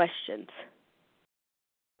for questions?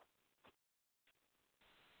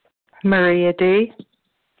 Maria D.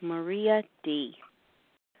 Maria D.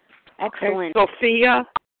 Excellent. Okay.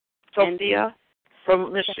 And Sophia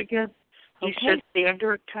from Michigan. Okay. Eastern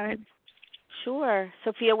Standard Time. Sure.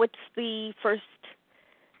 Sophia, what's the first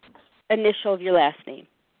initial of your last name?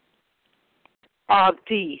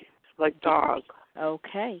 D, like dog.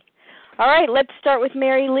 Okay. All right, let's start with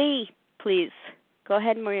Mary Lee, please. Go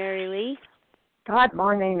ahead, Mary Lee. Good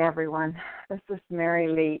morning, everyone. This is Mary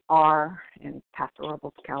Lee R. in Paso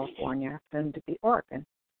Robles, California, soon to be Oregon.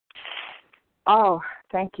 Oh,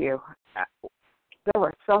 thank you. There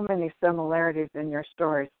were so many similarities in your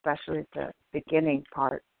story, especially the beginning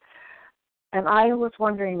part. And I was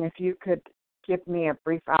wondering if you could give me a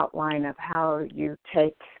brief outline of how you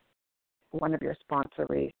take one of your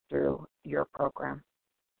sponsorees through your program,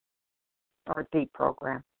 or the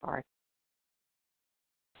program, sorry.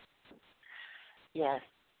 Yes.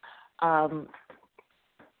 Well,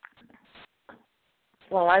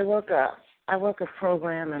 I work a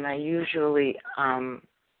program, and I usually and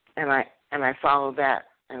I follow that.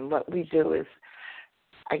 And what we do is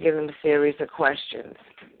I give them a series of questions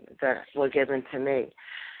that were given to me.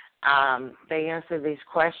 They answer these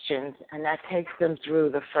questions, and that takes them through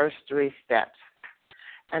the first 3 steps.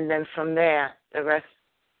 And then from there, the rest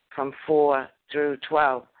from 4 through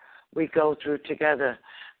 12, we go through together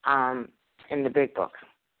in the big book.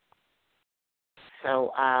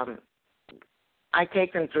 So I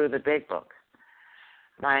take them through the big book.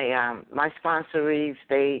 My sponsorees,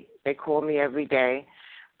 they call me every day.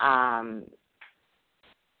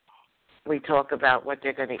 We talk about what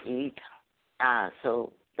they're going to eat,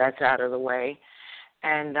 so that's out of the way,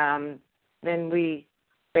 and then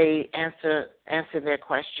they answer their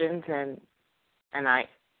questions, and I,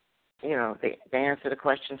 they answer the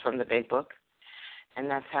questions from the big book, and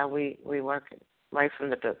that's how we work it right from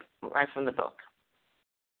the book.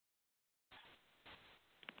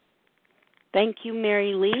 Thank you,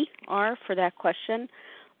 Mary Lee R., for that question.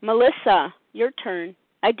 Melissa, your turn.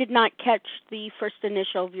 I did not catch the first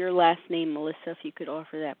initial of your last name, Melissa, if you could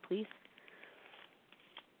offer that, please.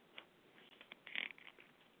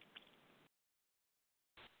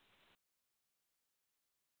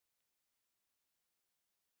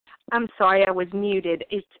 I'm sorry, I was muted.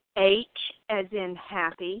 It's H as in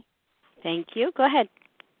happy. Thank you. Go ahead.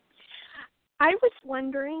 I was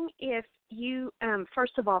wondering if you,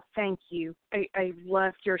 first of all, thank you. I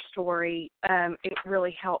loved your story. It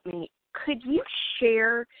really helped me. Could you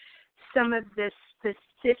share some of the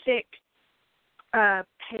specific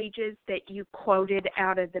pages that you quoted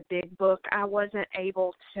out of the big book? I wasn't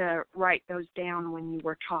able to write those down when you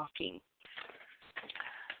were talking.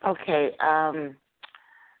 Okay.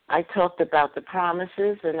 I talked about the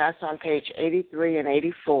promises, and that's on page 83 and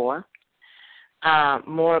 84.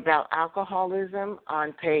 More about alcoholism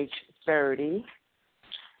on page 30.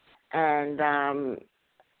 And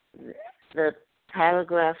the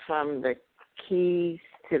paragraph from the keys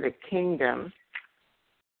to the kingdom,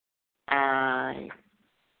 I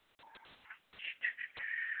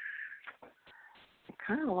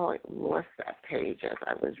kind of lost that page as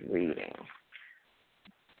I was reading.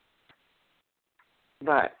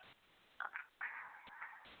 But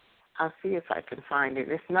I'll see if I can find it.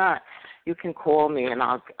 If not, you can call me and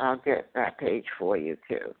I'll get that page for you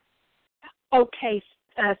too. Okay,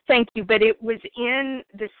 thank you. But it was in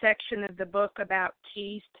the section of the book about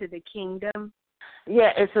keys to the kingdom?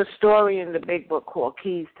 Yeah, it's a story in the big book called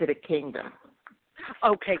Keys to the Kingdom.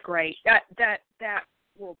 Okay, great. That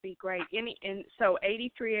will be great. So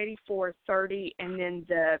 83, 84, 30, and then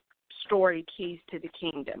the story Keys to the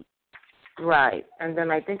Kingdom. Right. And then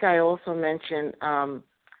I think I also mentioned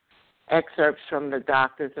excerpts from the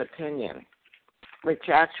doctor's opinion, which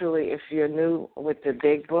actually, if you're new with the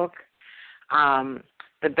big book,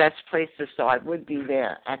 the best place to start would be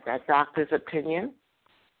there at that doctor's opinion.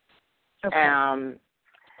 Okay.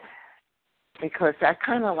 Because that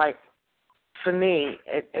kind of like, for me,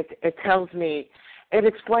 it tells me, it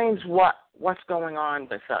explains what's going on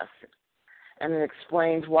with us, and it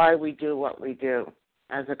explains why we do what we do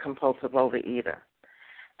as a compulsive overeater.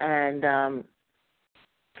 And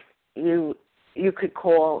you could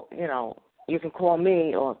call, you can call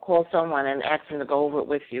me or call someone and ask them to go over it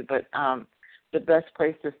with you, but the best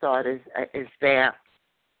place to start is there.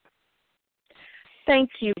 Thank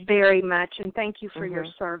you very much, and thank you for your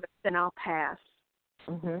service, and I'll pass.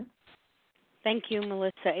 Mm-hmm. Thank you,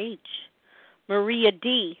 Melissa H. Maria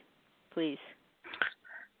D., please.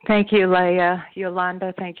 Thank you, Leah.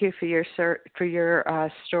 Yolanda, thank you for your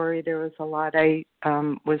story. There was a lot I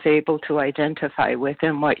was able to identify with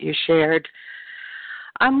in what you shared.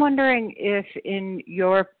 I'm wondering if in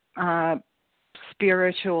your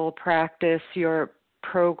spiritual practice, your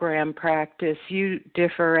program practice, you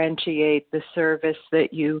differentiate the service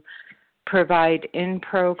that you provide in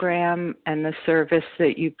program and the service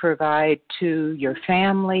that you provide to your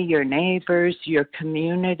family, your neighbors, your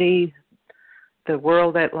community, the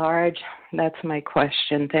world at large. That's my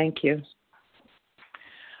question. Thank you.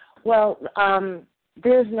 Well,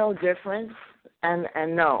 there's no difference, and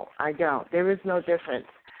no, I don't. There is no difference.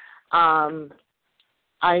 I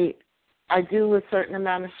do a certain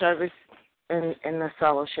amount of service in the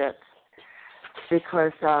fellowships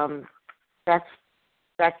because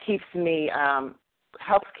that keeps me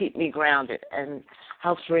helps keep me grounded and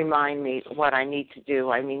helps remind me what I need to do.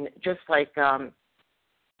 I mean, just like one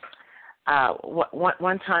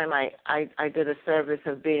time I did a service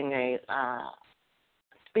of being a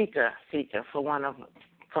speaker for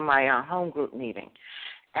my home group meeting,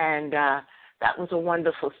 and that was a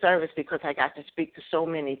wonderful service because I got to speak to so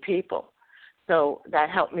many people. So that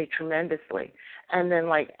helped me tremendously. And then,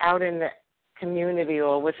 like, out in the community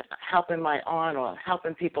or with helping my aunt or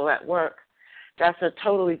helping people at work, that's a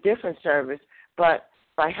totally different service. But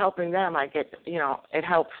by helping them, I get, it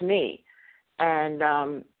helps me. And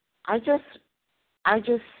I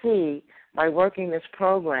just see by working this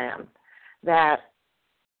program that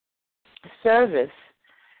service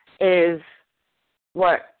is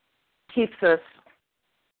what keeps us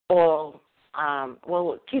all.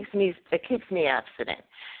 It keeps me abstinent,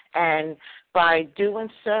 and by doing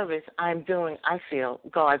service, I feel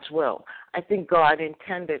God's will. I think God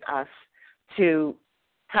intended us to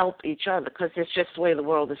help each other because it's just the way the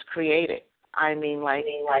world is created. I mean,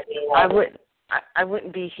 I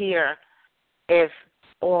wouldn't be here if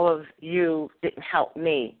all of you didn't help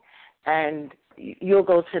me, and you'll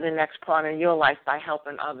go to the next part in your life by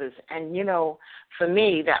helping others. And, for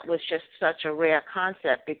me, that was just such a rare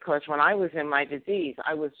concept because when I was in my disease,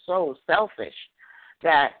 I was so selfish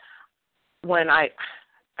that when I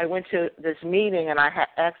went to this meeting and I had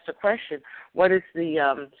asked the question, what is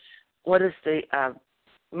the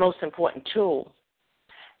most important tool?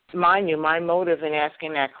 Mind you, my motive in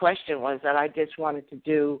asking that question was that I just wanted to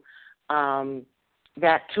do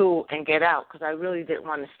that tool and get out because I really didn't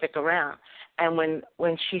want to stick around. And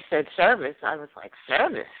when she said service, I was like,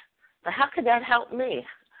 service? But how could that help me?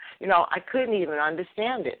 I couldn't even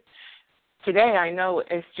understand it. Today I know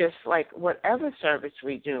it's just like whatever service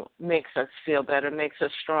we do makes us feel better, makes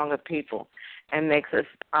us stronger people, and makes us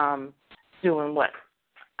doing what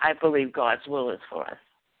I believe God's will is for us.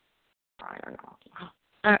 I don't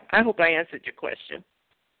know. I hope I answered your question.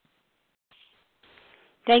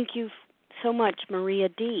 Thank you so much, Maria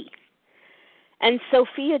D. And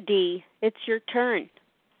Sophia D., it's your turn.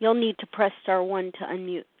 You'll need to press star 1 to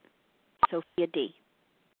unmute. Sophia D.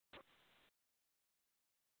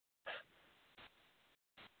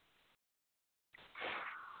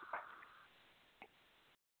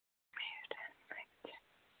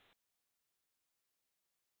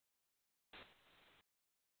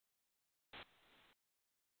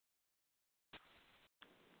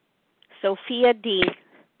 Sophia D.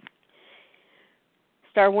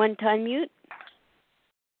 Star 1 to unmute.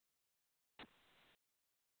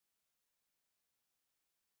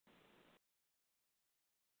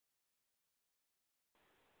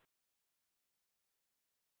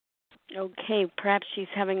 Okay, perhaps she's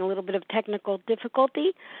having a little bit of technical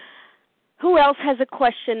difficulty. Who else has a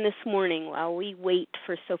question this morning while we wait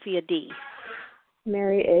for Sophia D?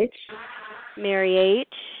 Mary H. Mary H.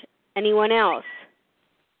 Anyone else?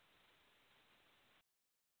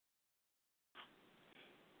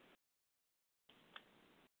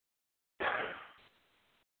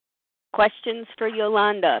 Questions for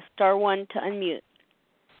Yolanda. Star 1 to unmute.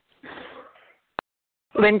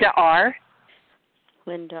 Linda R.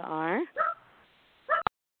 Linda R.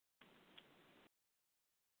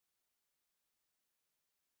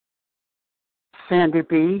 Sandy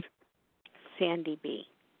B. Sandy B.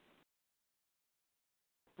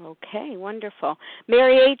 Okay, wonderful.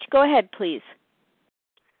 Mary H., go ahead, please.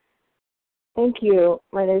 Thank you.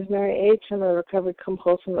 My name is Mary H. I'm a recovered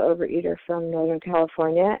compulsive overeater from Northern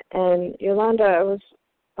California. And Yolanda, I was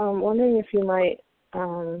wondering if you might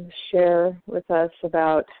share with us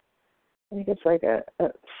about, I think it's like a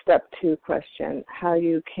step 2 question, how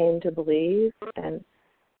you came to believe and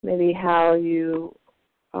maybe how you,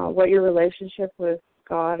 what your relationship with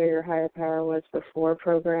God or your higher power was before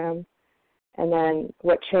program, and then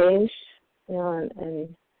what changed, and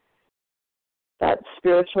that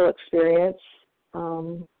spiritual experience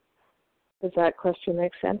Does that question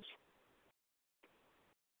make sense?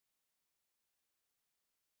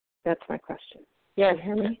 That's my question. Yes,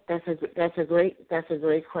 Can you hear me? that's a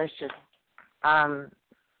great question.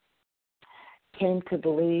 Came to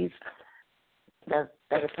believe that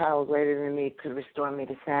a power greater than me could restore me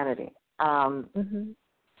to sanity.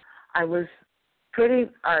 I was pretty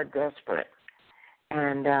desperate,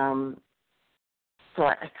 and so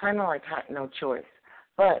I kind of like had no choice.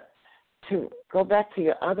 But to go back to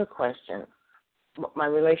your other question, my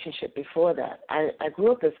relationship before that, I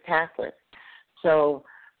grew up as Catholic, so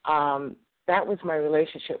that was my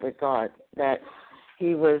relationship with God, that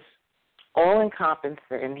he was all-encompassing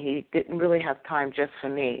and he didn't really have time just for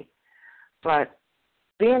me. But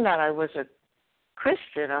being that I was a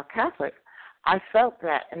Christian or Catholic, I felt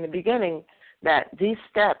that in the beginning that these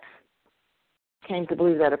steps came to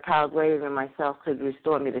believe that a power greater than myself could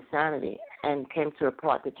restore me to sanity, and came to a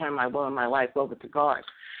part to turn my will and my life over to God.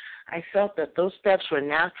 I felt that those steps were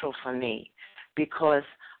natural for me because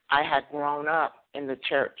I had grown up in the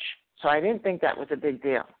church. So I didn't think that was a big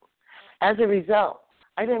deal. As a result,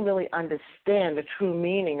 I didn't really understand the true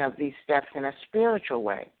meaning of these steps in a spiritual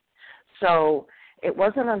way. So it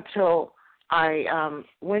wasn't until I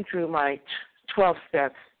went through my 12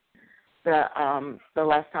 steps the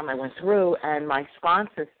last time I went through, and my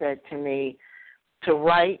sponsor said to me to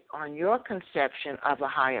write on your conception of a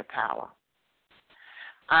higher power,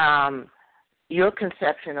 your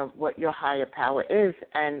conception of what your higher power is,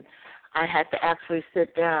 and I had to actually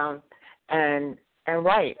sit down and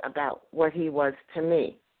write about what he was to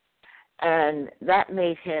me. And that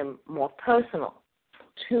made him more personal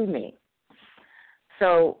to me.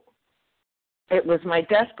 So it was my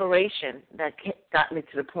desperation that got me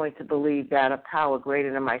to the point to believe that a power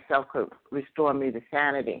greater than myself could restore me to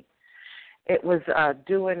sanity. It was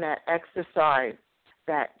doing that exercise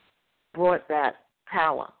that brought that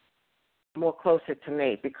power more closer to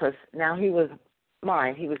me, because now he was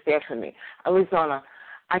mine. He was there for me.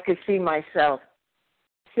 I could see myself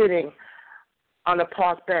sitting on a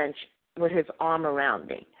park bench with his arm around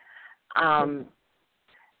me.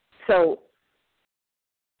 So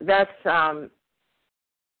that's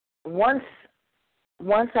once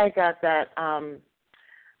I got that,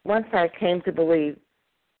 once I came to believe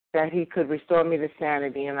that he could restore me to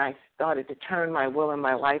sanity, and I started to turn my will and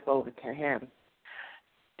my life over to him,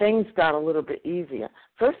 things got a little bit easier.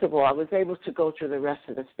 First of all, I was able to go through the rest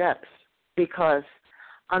of the steps, because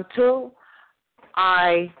until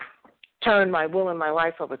I turned my will and my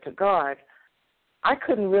life over to God, I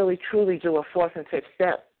couldn't really truly do a fourth and fifth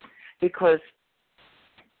step, because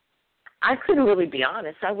I couldn't really be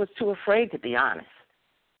honest. I was too afraid to be honest,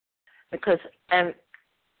 and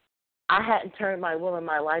I hadn't turned my will and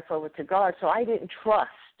my life over to God, so I didn't trust.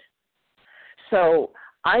 So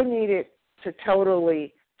I needed to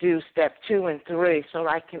totally do step 2 and 3 so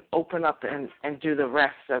I can open up and do the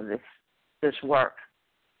rest of this work.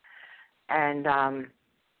 And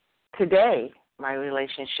today, my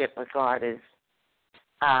relationship with God is,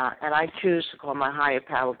 and I choose to call my higher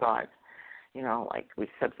power God, like we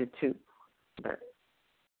substitute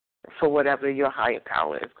for whatever your higher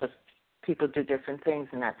power is, because people do different things,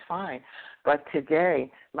 and that's fine. But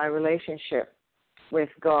today, my relationship with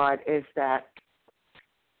God is that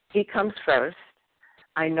he comes first.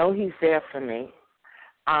 I know he's there for me.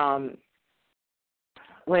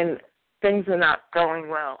 When things are not going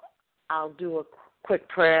well, I'll do a quick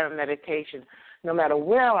prayer and meditation. No matter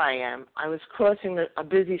where I am, I was crossing a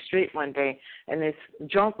busy street one day, and this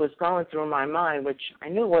junk was going through my mind, which I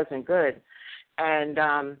knew wasn't good. And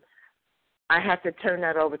I had to turn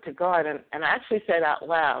that over to God, and I actually said out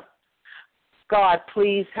loud, God,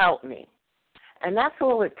 please help me. And that's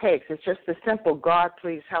all it takes. It's just a simple, God,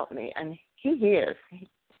 please help me. And he hears.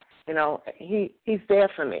 He's there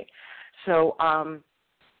for me. So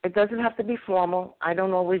it doesn't have to be formal. I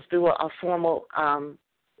don't always do a formal,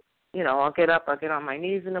 I'll get up, I'll get on my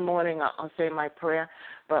knees in the morning, I'll say my prayer.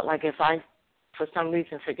 But like if I, for some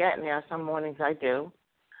reason, forget, and there are some mornings I do,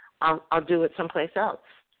 I'll do it someplace else.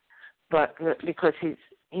 But because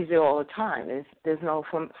he's there all the time, there's no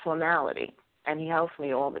formality, and he helps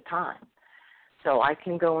me all the time. So I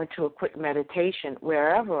can go into a quick meditation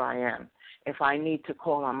wherever I am if I need to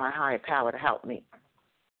call on my higher power to help me.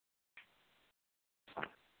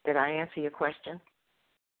 Did I answer your question?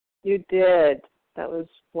 You did. That was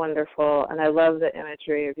wonderful. And I love the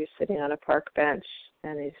imagery of you sitting on a park bench,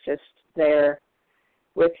 and he's just there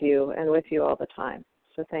with you and with you all the time.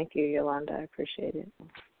 So thank you, Yolanda. I appreciate it.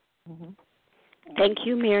 Mm-hmm. Thank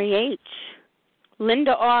you, Mary H.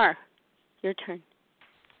 Linda R., your turn.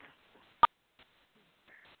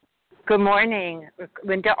 Good morning.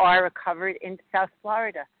 Linda R., recovered in South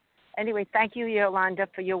Florida. Anyway, thank you, Yolanda,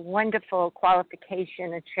 for your wonderful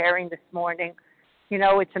qualification and sharing this morning. You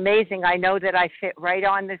know, it's amazing. I know that I fit right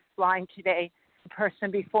on this line today. The person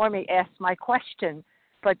before me asked my question.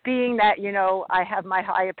 But being that, you know, I have my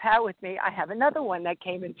higher power with me, I have another one that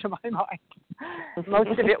came into my mind.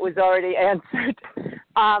 Most of it was already answered.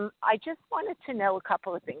 I just wanted to know a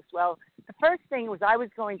couple of things. Well, the first thing was I was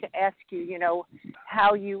going to ask you, you know,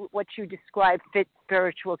 what you describe fit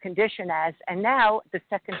spiritual condition as, and now the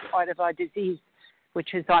second part of our disease,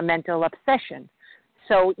 which is our mental obsession.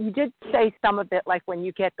 So you did say some of it, like when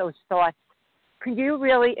you get those thoughts. Could you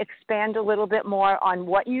really expand a little bit more on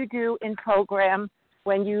what you do in program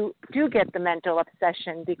when you do get the mental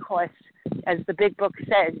obsession? Because as the big book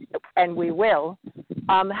says, and we will,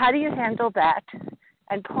 how do you handle that?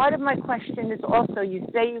 And part of my question is also, you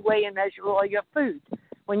say you weigh and measure all your food.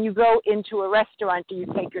 When you go into a restaurant, do you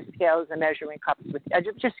take your scales and measuring cups with you? I'm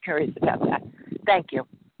just curious about that. Thank you.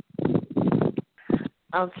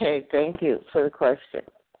 Okay, thank you for the question.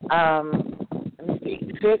 Let me see.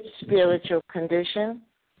 Fit spiritual condition.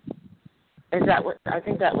 Is that what, I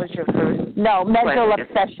think that was your first No, mental question.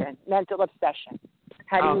 obsession. Mental obsession.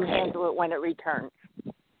 How do you handle it when it returns?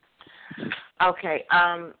 Okay.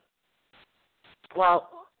 Well,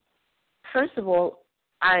 first of all,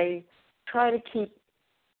 I try to keep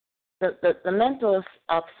the mental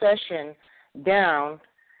obsession down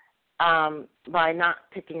by not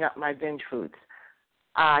picking up my binge foods.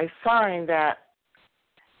 I find that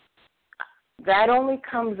only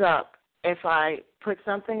comes up if I put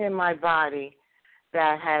something in my body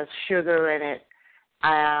that has sugar in it.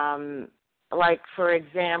 Like, for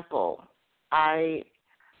example, I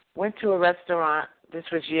went to a restaurant, this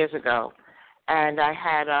was years ago, and I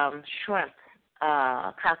had shrimp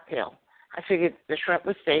cocktail. I figured the shrimp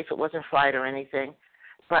was safe. It wasn't fried or anything.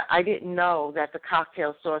 But I didn't know that the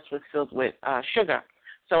cocktail sauce was filled with sugar.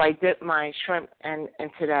 So I dipped my shrimp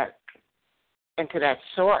into that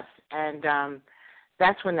sauce. And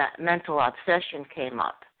that's when that mental obsession came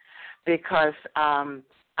up, because I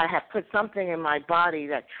had put something in my body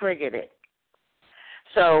that triggered it.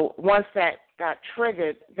 So once that got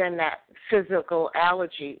triggered, then that physical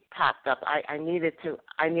allergy popped up. I needed to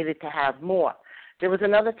have more. There was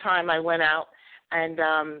another time I went out and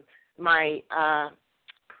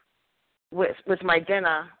with my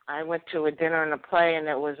dinner, I went to a dinner and a play, and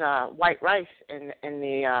there was white rice in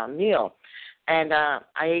the meal, and I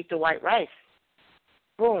ate the white rice.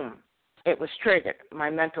 Boom, it was triggered, my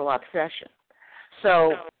mental obsession.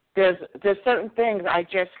 So there's certain things I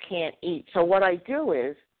just can't eat. So what I do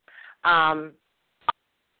is I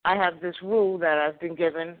have this rule that I've been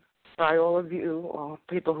given by all of you, or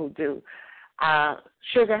people who do.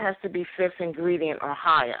 Sugar has to be fifth ingredient or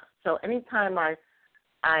higher. So anytime I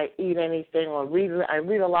eat anything or I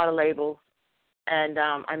read a lot of labels, and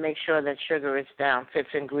I make sure that sugar is down,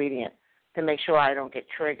 fifth ingredient, to make sure I don't get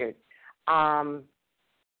triggered.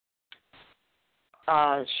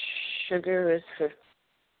 Sugar is fifth.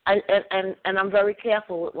 And I'm very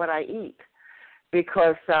careful with what I eat,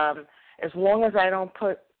 because as long as I don't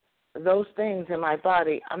put those things in my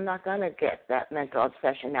body, I'm not going to get that mental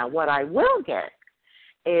obsession. Now, what I will get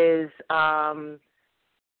is, what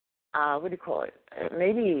do you call it?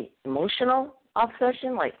 Maybe emotional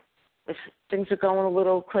obsession, like if things are going a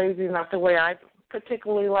little crazy, not the way I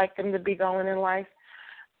particularly like them to be going in life.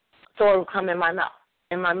 So it will come in my mouth,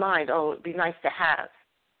 in my mind, oh, it'd be nice to have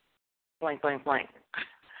blank, blank, blank.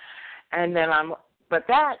 And then but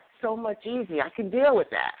that's so much easier. I can deal with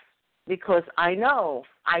that because I know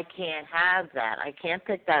I can't have that. I can't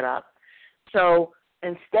pick that up. So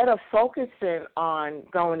instead of focusing on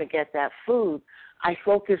going to get that food, I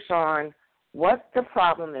focus on what the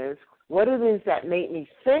problem is, what it is that made me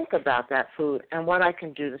think about that food, and what I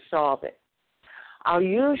can do to solve it. I'll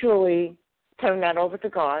usually turn that over to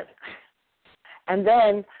God, and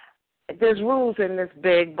then there's rules in this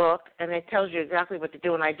big book, and it tells you exactly what to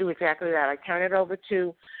do, and I do exactly that. I turn it over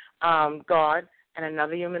to God and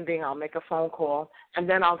another human being. I'll make a phone call, and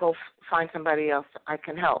then I'll go find somebody else I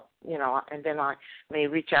can help, and then I may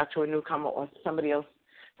reach out to a newcomer or somebody else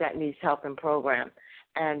that needs help in program.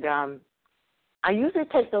 And I usually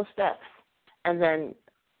take those steps, and then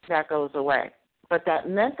that goes away. But that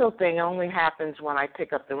mental thing only happens when I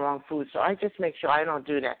pick up the wrong food, so I just make sure I don't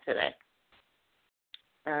do that today.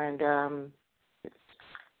 And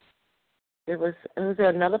was there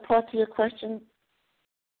another part to your question?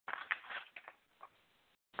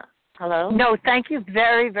 Hello? No, thank you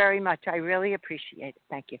very, very much. I really appreciate it.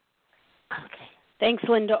 Thank you. Okay. Thanks,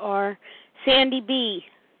 Linda R. Sandy B.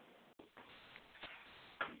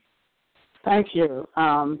 Thank you.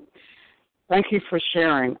 Thank you for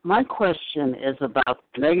sharing. My question is about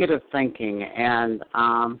negative thinking, and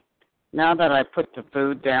now that I put the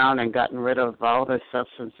food down and gotten rid of all the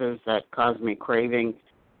substances that cause me craving,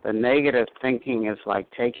 the negative thinking is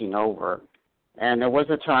like taking over. And there was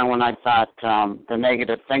a time when I thought the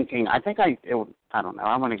negative thinking, I don't know,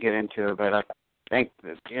 I want to get into it, but I think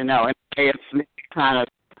that, it's me kind of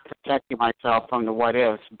protecting myself from the what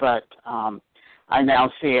ifs, but I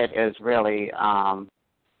now see it as really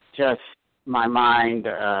just my mind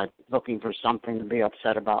looking for something to be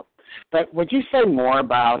upset about. But would you say more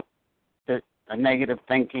about the negative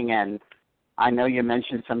thinking? And I know you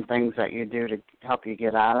mentioned some things that you do to help you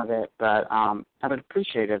get out of it, but I would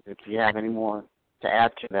appreciate it if you have any more to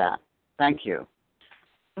add to that. Thank you.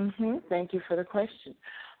 Thank you for the question.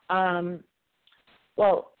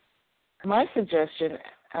 Well, my suggestion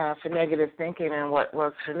for negative thinking and what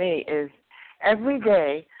works for me is every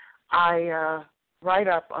day I write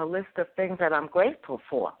up a list of things that I'm grateful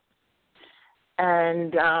for.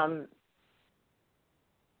 And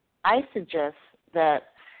I suggest that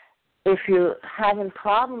if you're having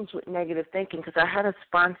problems with negative thinking, because I had a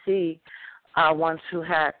sponsee once who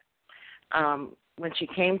had, when she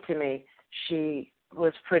came to me, she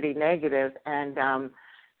was pretty negative, and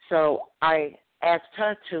so I asked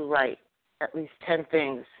her to write at least 10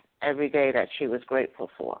 things every day that she was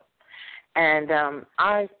grateful for. And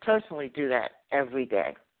I personally do that every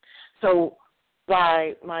day. So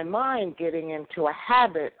by my mind getting into a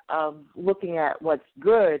habit of looking at what's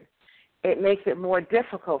good, it makes it more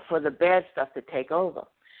difficult for the bad stuff to take over.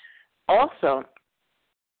 Also,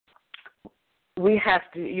 we have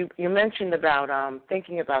to, you mentioned about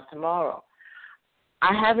thinking about tomorrow.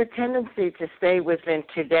 I have a tendency to stay within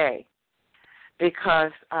today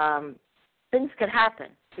because things could happen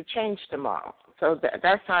to change tomorrow. So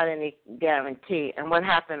that's not any guarantee. And what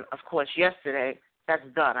happened, of course, yesterday, that's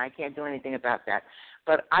done. I can't do anything about that.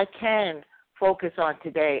 But I can focus on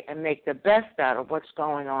today and make the best out of what's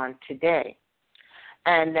going on today.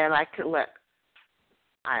 And then I could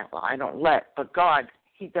I don't let, but God,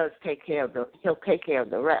 He does take care of He'll take care of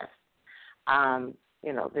the rest.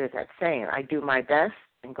 There's that saying, I do my best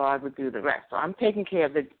and God will do the rest. So I'm taking care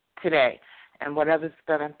of today. And whatever's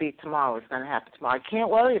going to be tomorrow is going to happen tomorrow. I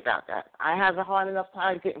can't worry about that. I have a hard enough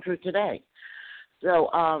time getting through today.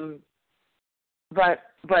 So, but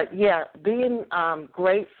yeah, being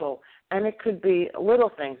grateful, and it could be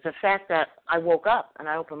little things. The fact that I woke up and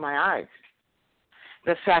I opened my eyes.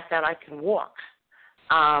 The fact that I can walk.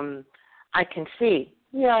 I can see.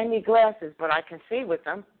 Yeah, I need glasses, but I can see with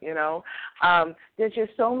them, There's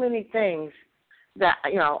just so many things that,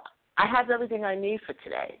 I have everything I need for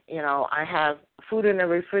today. I have food in the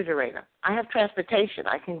refrigerator. I have transportation.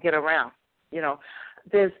 I can get around.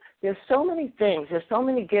 There's so many things. There's so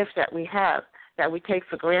many gifts that we have that we take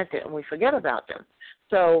for granted and we forget about them.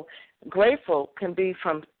 So grateful can be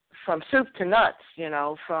from soup to nuts.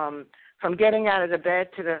 From getting out of the bed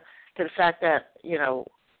to the fact that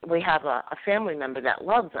we have a family member that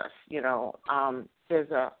loves us.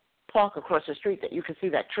 There's a park across the street that you can see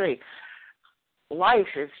that tree.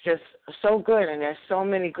 Life is just so good, and there's so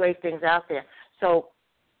many great things out there. So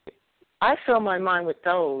I fill my mind with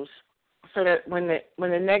those so that when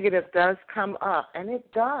the negative does come up, and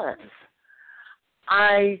it does,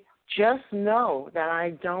 I just know that I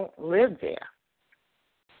don't live there.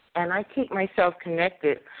 And I keep myself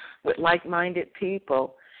connected with like-minded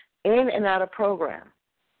people in and out of program.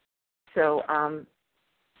 So I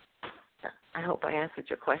hope I answered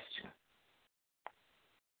your question.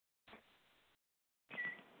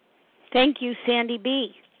 Thank you, Sandy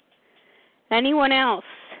B. Anyone else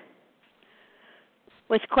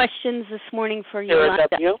with questions this morning for Yolanda?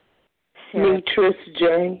 Sarah W. Mitris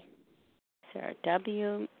J. Sarah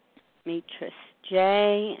W. Mitris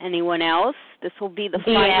J. Anyone else? This will be the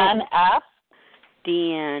final. Deanne F.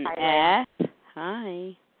 Deanne F.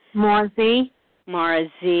 Hi. Mara Z. Mara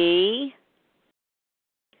Z.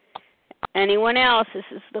 Anyone else? This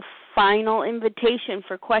is the final invitation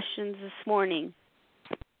for questions this morning.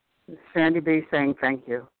 Sandy B. saying thank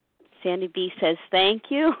you. Sandy B. says thank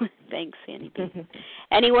you. Thanks, Sandy B.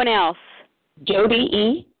 Anyone else? Jody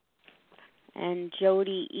E. And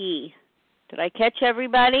Jody E. Did I catch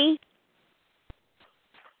everybody?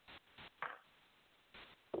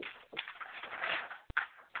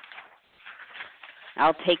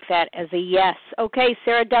 I'll take that as a yes. Okay,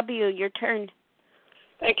 Sarah W., your turn.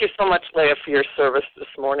 Thank you so much, Leah, for your service this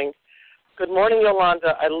morning. Good morning,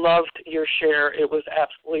 Yolanda. I loved your share. It was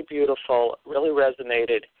absolutely beautiful. It really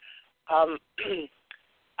resonated.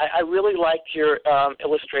 I really liked your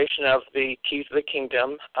illustration of the keys of the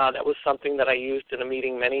kingdom. That was something that I used in a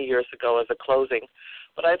meeting many years ago as a closing.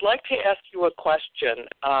 But I'd like to ask you a question.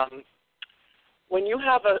 When you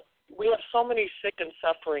have we have so many sick and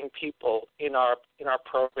suffering people in our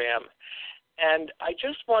program, and I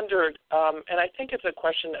just wondered, and I think it's a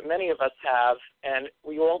question that many of us have, and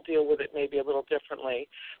we all deal with it maybe a little differently,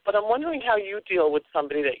 but I'm wondering how you deal with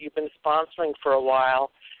somebody that you've been sponsoring for a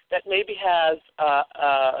while that maybe has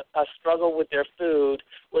a struggle with their food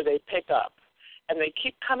where they pick up, and they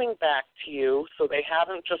keep coming back to you, so they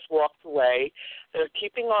haven't just walked away. They're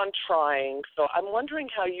keeping on trying. So I'm wondering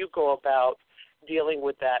how you go about dealing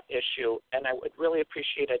with that issue, and I would really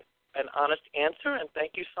appreciate an honest answer, and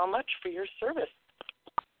thank you so much for your service.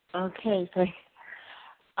 Okay, so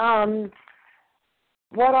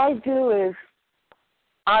what I do is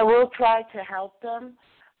I will try to help them,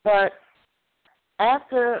 but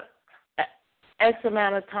after X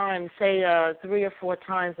amount of time, say 3 or 4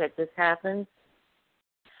 times that this happens,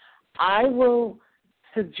 I will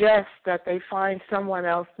suggest that they find someone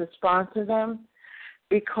else to sponsor them,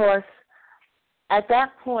 because at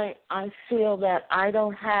that point I feel that I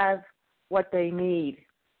don't have what they need.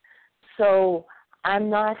 So I'm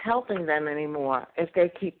not helping them anymore if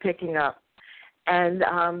they keep picking up. And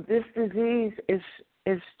this disease is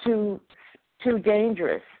too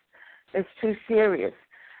dangerous. It's too serious.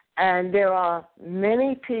 And there are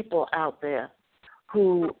many people out there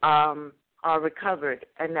who are recovered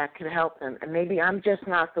and that can help them. And maybe I'm just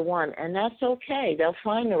not the one. And that's okay. They'll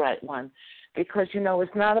find the right one. Because,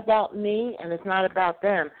 it's not about me and it's not about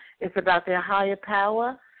them. It's about their higher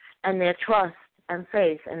power and their trust and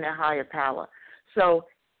faith in their higher power. So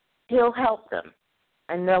he'll help them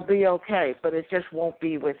and they'll be okay, but it just won't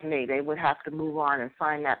be with me. They would have to move on and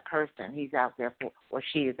find that person he's out there for, or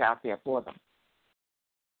she is out there for them.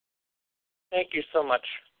 Thank you so much.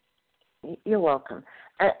 You're welcome.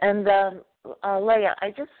 And Leah,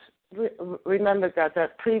 I just remembered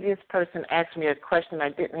that previous person asked me a question I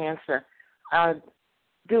didn't answer.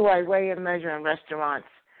 Do I weigh and measure in restaurants?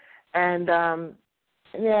 And,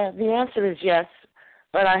 the answer is yes,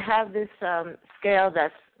 but I have this scale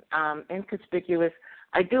that's inconspicuous.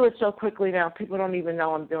 I do it so quickly now, people don't even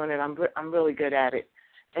know I'm doing it. I'm really good at it.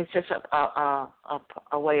 It's just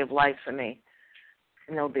a way of life for me.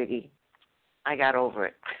 No biggie. I got over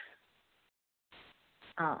it.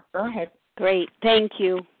 Go ahead. Great. Thank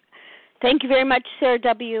you. Thank you very much, Sarah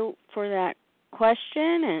W., for that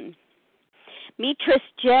question. And Mitris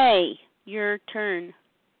J., your turn.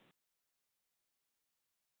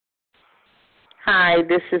 Hi,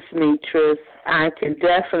 this is Mitris. I can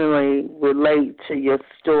definitely relate to your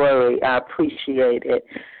story. I appreciate it.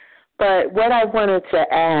 But what I wanted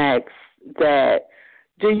to ask, that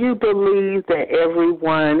do you believe that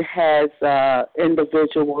everyone has an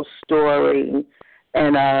individual story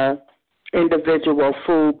and a individual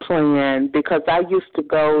food plan? Because I used to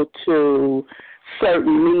go to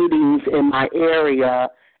certain meetings in my area,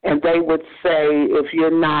 and they would say if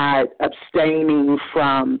you're not abstaining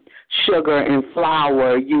from sugar and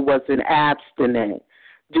flour, you wasn't abstinent.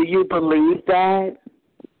 Do you believe that?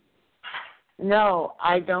 No,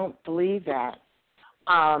 I don't believe that.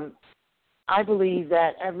 I believe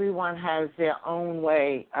that everyone has their own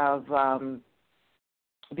way of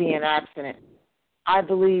being abstinent. I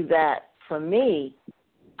believe that for me,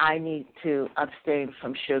 I need to abstain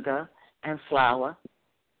from sugar and flour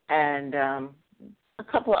and a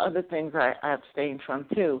couple of other things I abstain from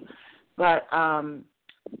too. But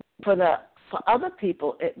for other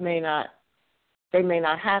people, they may not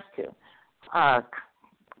have to.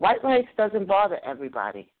 White rice doesn't bother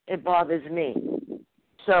everybody. It bothers me.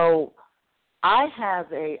 So I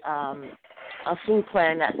have a food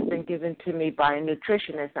plan that's been given to me by a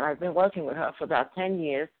nutritionist, and I've been working with her for about 10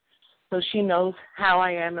 years, so she knows how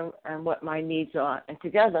I am and what my needs are. And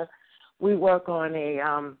together, we work on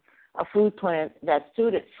a food plan that's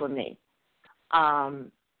suited for me.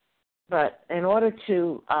 But in order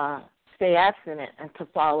to stay abstinent and to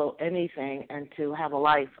follow anything and to have a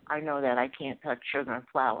life, I know that I can't touch sugar and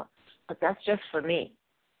flour. But that's just for me.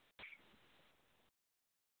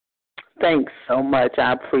 Thanks so much.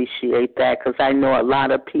 I appreciate that, because I know a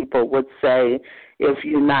lot of people would say if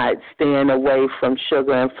you're not staying away from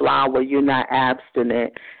sugar and flour, you're not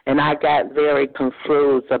abstinent. And I got very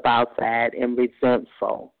confused about that and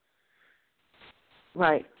resentful.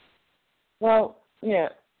 Right. Well, yeah,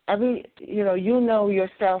 you know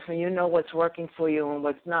yourself and you know what's working for you and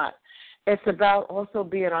what's not. It's about also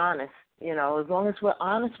being honest, as long as we're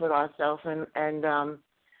honest with ourselves and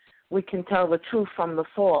we can tell the truth from the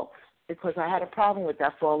false. Because I had a problem with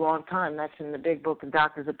that for a long time. That's in the big book, of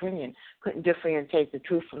Doctor's Opinion. Couldn't differentiate the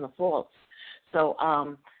truth from the false. So,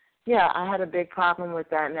 I had a big problem with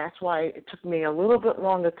that, and that's why it took me a little bit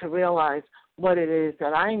longer to realize what it is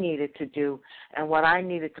that I needed to do and what I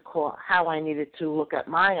needed to call, how I needed to look at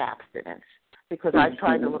my abstinence, because I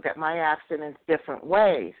tried to look at my abstinence different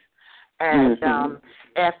ways. And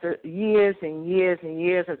after years and years and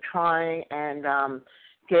years of trying and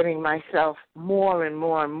getting myself more and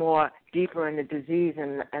more and more deeper in the disease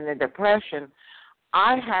and the depression,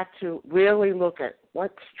 I had to really look at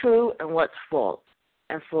what's true and what's false.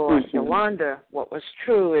 And for Yolanda, what was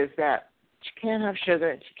true is that she can't have sugar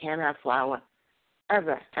and she can't have flour,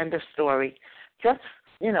 ever. End of story. Just,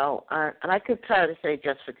 and I could try to say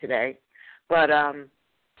just for today, but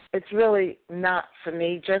it's really not for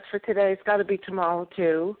me just for today. It's got to be tomorrow,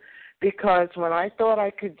 too, because when I thought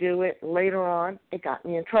I could do it later on, it got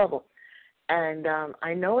me in trouble. And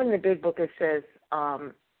I know in the big book it says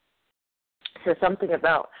something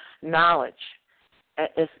about knowledge.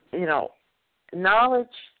 It's, knowledge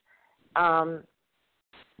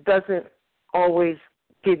doesn't always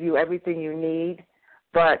give you everything you need,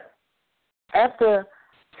 but after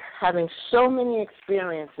having so many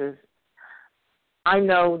experiences, I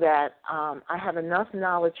know that I have enough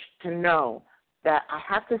knowledge to know that I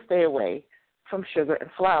have to stay away from sugar and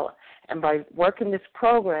flour. And by working this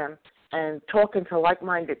program and talking to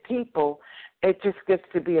like-minded people, it just gets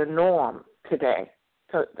to be a norm today.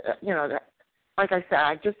 So, like I said,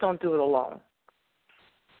 I just don't do it alone.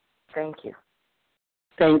 Thank you.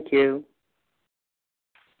 Thank you.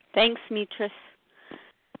 Thanks, Mitris.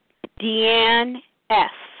 Deanne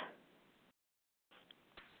F.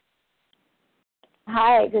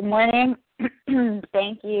 Hi, good morning.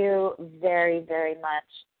 Thank you very, very much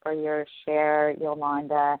for your share,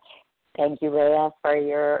 Yolanda. Thank you, Rhea, for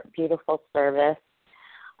your beautiful service.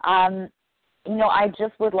 I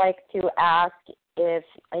just would like to ask if,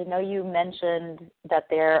 I know you mentioned that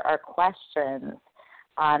there are questions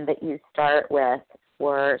that you start with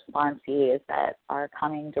for sponsees that are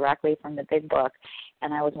coming directly from the big book,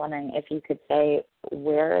 and I was wondering if you could say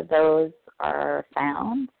where those are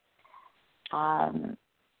found.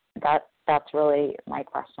 That's really my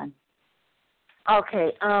question.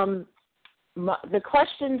 Okay. The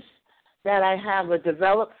questions that I have are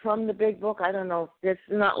developed from the big book. I don't know. There's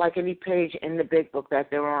not like any page in the big book that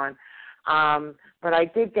they're on. But I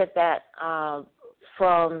did get that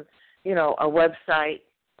from, a website.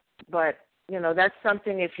 But, that's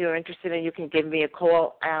something if you're interested in, you can give me a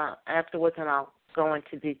call afterwards and I'll go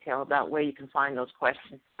into detail about where you can find those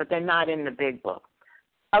questions. But they're not in the big book.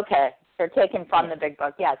 Okay. They're taken from the big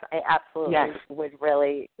book. Yes, I absolutely would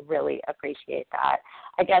really, really appreciate that.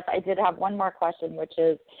 I guess I did have one more question, which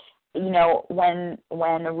is, when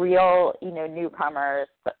real, newcomers,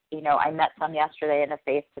 I met some yesterday in a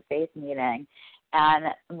face-to-face meeting, and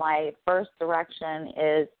my first direction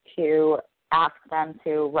is to ask them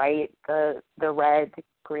to write the red,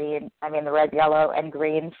 yellow, and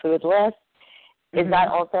green food list. Is that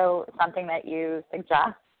also something that you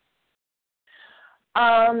suggest?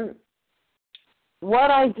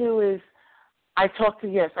 What I do is I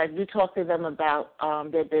do talk to them about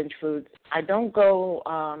their binge foods. I don't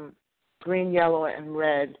go green, yellow, and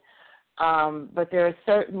red, but there are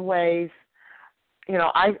certain ways.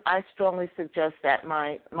 I strongly suggest that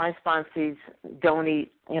my sponsees don't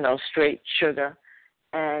eat, straight sugar,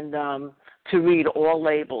 and to read all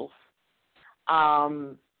labels.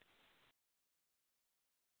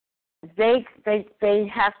 They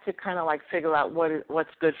have to kind of like figure out what's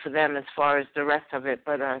good for them as far as the rest of it.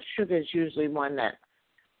 But sugar is usually one that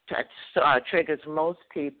triggers most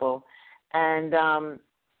people, and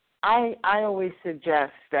I always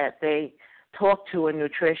suggest that they talk to a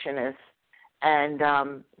nutritionist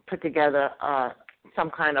and put together some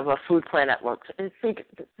kind of a food plan that works. And see,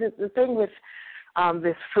 the thing with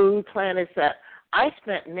this food plan is that I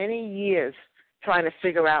spent many years trying to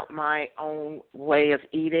figure out my own way of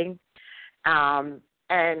eating. And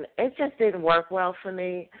it just didn't work well for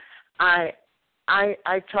me. I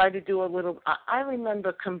tried to do a little. I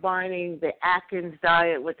remember combining the Atkins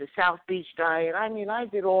diet with the South Beach diet. I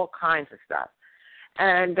did all kinds of stuff.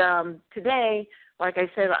 And today, like I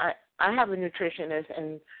said, I have a nutritionist,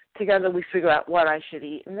 and together we figure out what I should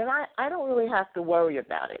eat. And then I don't really have to worry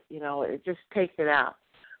about it. It just takes it out.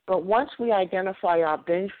 But once we identify our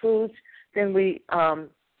binge foods, then we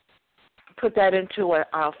put that into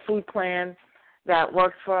a food plan that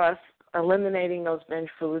works for us, eliminating those binge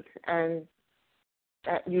foods, and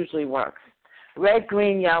that usually works. Red,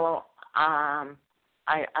 green, yellow, I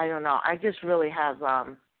don't know. I just really have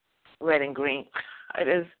red and green.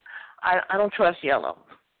 I don't trust yellow.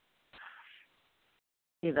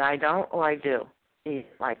 Either I don't or I do.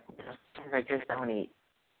 I just don't eat.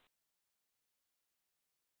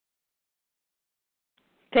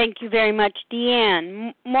 Thank you very much,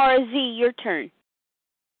 Deanne. Maura Z., your turn.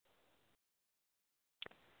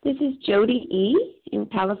 This is Jody E. in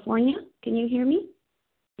California. Can you hear me?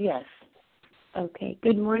 Yes. Okay.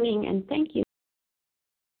 Good morning, and thank you.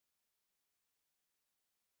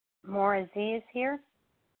 Maura Z is here?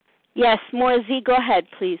 Yes, Maura Z., go ahead,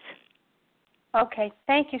 please. Okay.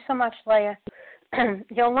 Thank you so much, Leah.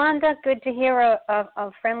 Yolanda, good to hear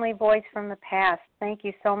a friendly voice from the past. Thank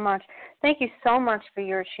you so much. Thank you so much for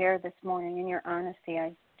your share this morning and your honesty.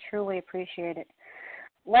 I truly appreciate it.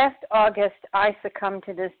 Last August, I succumbed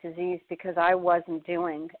to this disease because I wasn't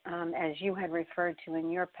doing, as you had referred to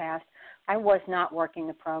in your past, I was not working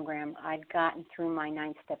the program. I'd gotten through my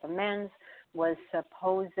 9-step amends, was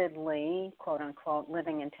supposedly, quote unquote,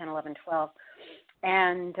 living in 10, 11, 12,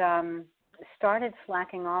 and started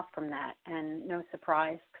slacking off from that, and no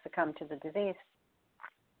surprise, succumbed to the disease.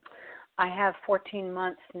 I have 14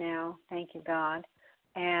 months now, thank you God,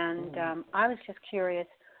 and I was just curious,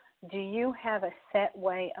 do you have a set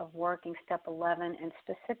way of working step 11, and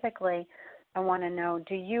specifically, I want to know,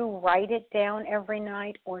 do you write it down every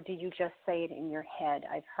night, or do you just say it in your head?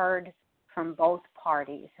 I've heard from both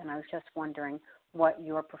parties, and I was just wondering what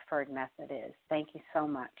your preferred method is. Thank you so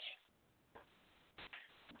much.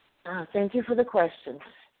 Thank you for the question.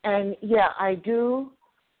 And yeah, I do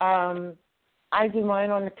mine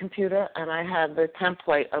on the computer, and I have the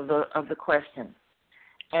template of the question.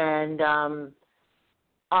 And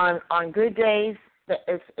on good days,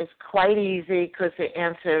 it's quite easy because the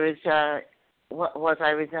answer is was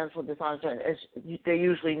I resentful, dishonest? They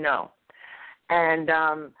usually no. And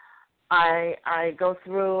I go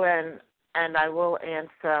through and I will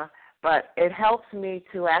answer, but it helps me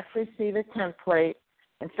to actually see the template.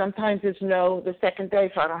 And sometimes it's no the second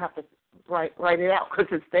day, so I don't have to write it out because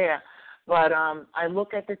it's there. But I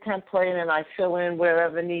look at the template and I fill in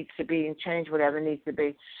wherever needs to be and change whatever needs to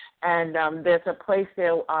be. And there's a place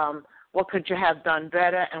there, what could you have done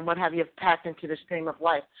better and what have you packed into the stream of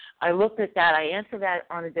life. I looked at that. I answer that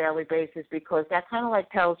on a daily basis because that kind of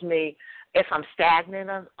like tells me if I'm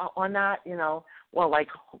stagnant or not, you know. Well, like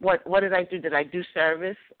what did I do? Did I do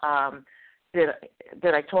service? Did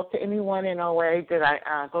I talk to anyone in OA? Did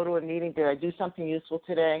I go to a meeting? Did I do something useful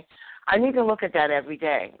today? I need to look at that every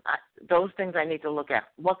day. Those things I need to look at.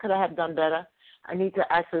 What could I have done better? I need to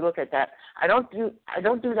actually look at that. I don't do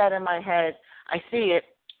that in my head. I see it.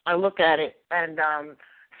 I look at it, and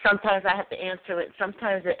sometimes I have to answer it.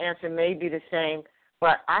 Sometimes the answer may be the same,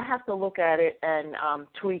 but I have to look at it and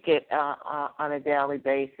tweak it on a daily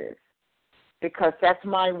basis because that's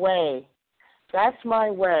my way. That's my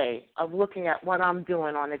way of looking at what I'm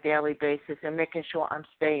doing on a daily basis and making sure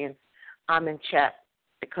I'm in check.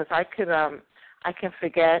 Because I can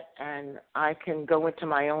forget and I can go into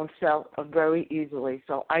my own self very easily.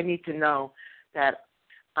 So I need to know that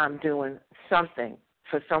I'm doing something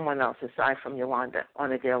for someone else aside from Yolanda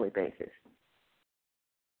on a daily basis,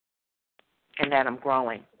 and that I'm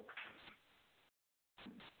growing.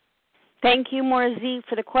 Thank you, Maura Z.,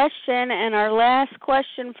 for the question. And our last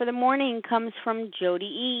question for the morning comes from Jody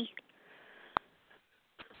E.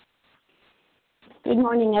 Good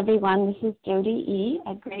morning, everyone. This is Jody E.,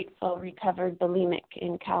 a grateful, recovered bulimic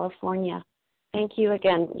in California. Thank you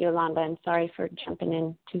again, Yolanda. I'm sorry for jumping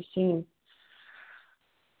in too soon.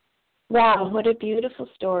 Wow, what a beautiful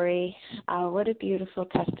story. What a beautiful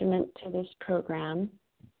testament to this program.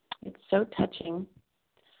 It's so touching.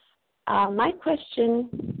 My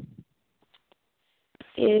question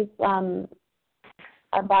is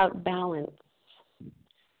about balance.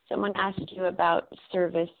 Someone asked you about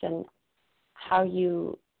service and how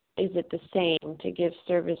is it the same to give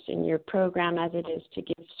service in your program as it is to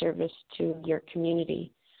give service to your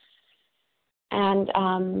community? And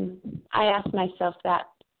I asked myself that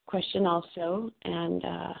question also, and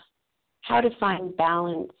how to find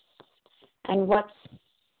balance, and what's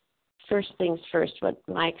first things first. What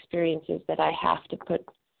my experience is that I have to put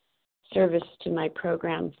service to my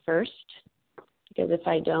program first, because if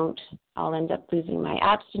I don't, I'll end up losing my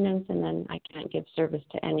abstinence, and then I can't give service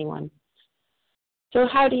to anyone. So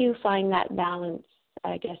how do you find that balance,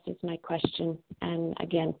 I guess, is my question. And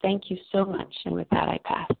again, thank you so much. And with that, I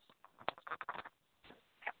pass.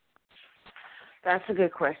 That's a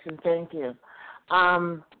good question. Thank you.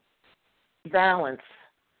 Balance.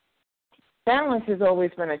 Balance has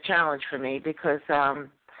always been a challenge for me because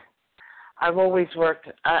I've always worked.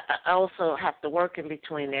 I also have to work in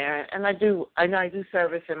between there, and I do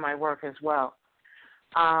service in my work as well.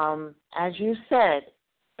 As you said,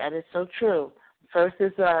 that is so true. First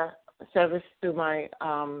is service through my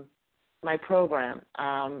program.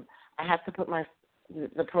 I have to put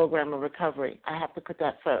the program of recovery. I have to put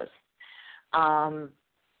that first.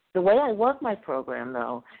 the way I work my program,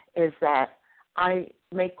 though, is that I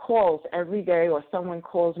make calls every day, or someone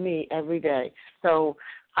calls me every day. So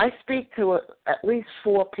I speak to at least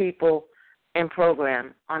 4 people in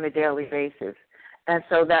program on a daily basis, and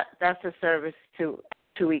so that's a service to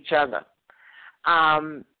each other.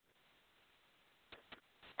 And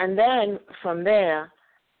then from there,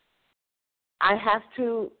 I have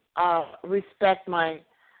to respect my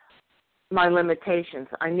limitations.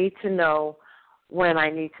 I need to know when I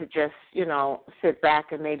need to just, sit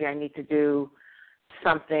back and maybe I need to do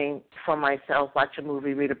something for myself, watch a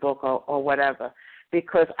movie, read a book, or whatever,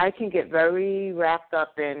 because I can get very wrapped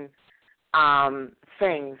up in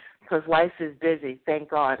things, because life is busy, thank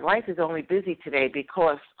God. Life is only busy today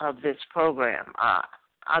because of this program.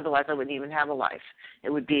 Otherwise, I wouldn't even have a life. It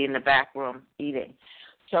would be in the back room eating.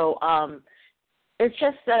 So it's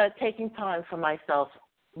just taking time for myself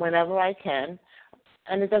whenever I can,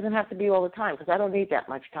 and it doesn't have to be all the time, because I don't need that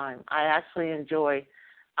much time. I actually enjoy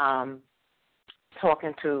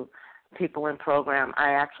talking to people in program.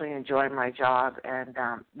 I actually enjoy my job, and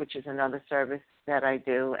which is another service that I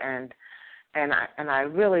do, and I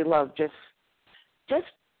really love just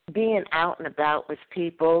being out and about with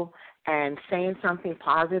people and saying something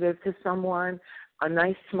positive to someone, a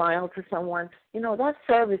nice smile to someone. That's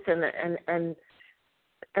service, and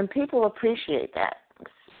people appreciate that,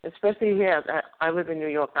 especially here. I live in New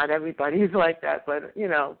York. Not everybody's like that, but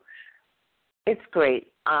it's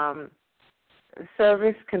great.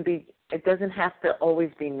 Service can be, it doesn't have to always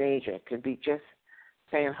be major. It could be just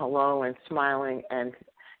saying hello and smiling and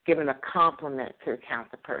giving a compliment to the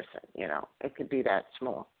counter person. It could be that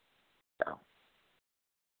small. So,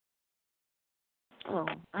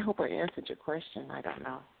 I hope I answered your question. I don't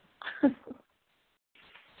know.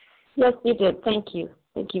 Yes, you did. Thank you.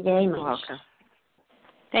 Thank you very much. You're welcome.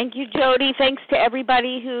 Thank you, Jody. Thanks to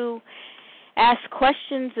everybody who asked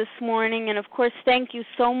questions this morning. And, of course, thank you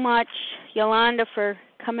so much, Yolanda, for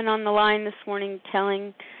coming on the line this morning,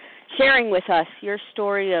 sharing with us your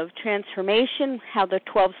story of transformation, how the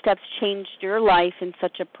 12 steps changed your life in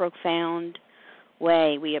such a profound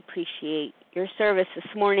way. We appreciate your service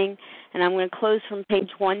this morning. And I'm going to close from page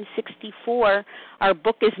 164. Our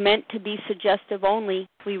book is meant to be suggestive only.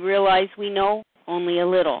 We realize we know only a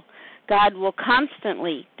little. God will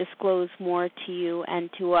constantly disclose more to you and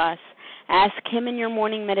to us. Ask him in your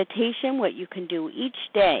morning meditation what you can do each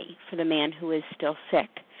day for the man who is still sick.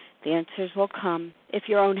 The answers will come if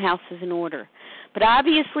your own house is in order. But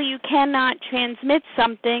obviously you cannot transmit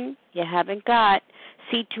something you haven't got.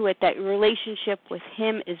 See to it that your relationship with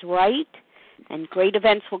him is right, and great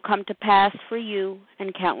events will come to pass for you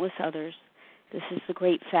and countless others. This is the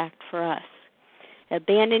great fact for us.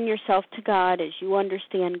 Abandon yourself to God as you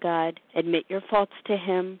understand God. Admit your faults to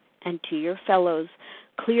him and to your fellows.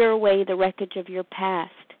 Clear away the wreckage of your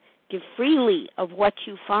past. Give freely of what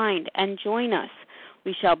you find and join us.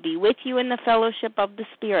 We shall be with you in the fellowship of the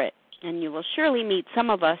Spirit, and you will surely meet some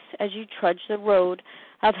of us as you trudge the road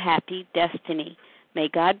of happy destiny. May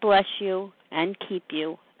God bless you and keep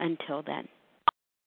you until then.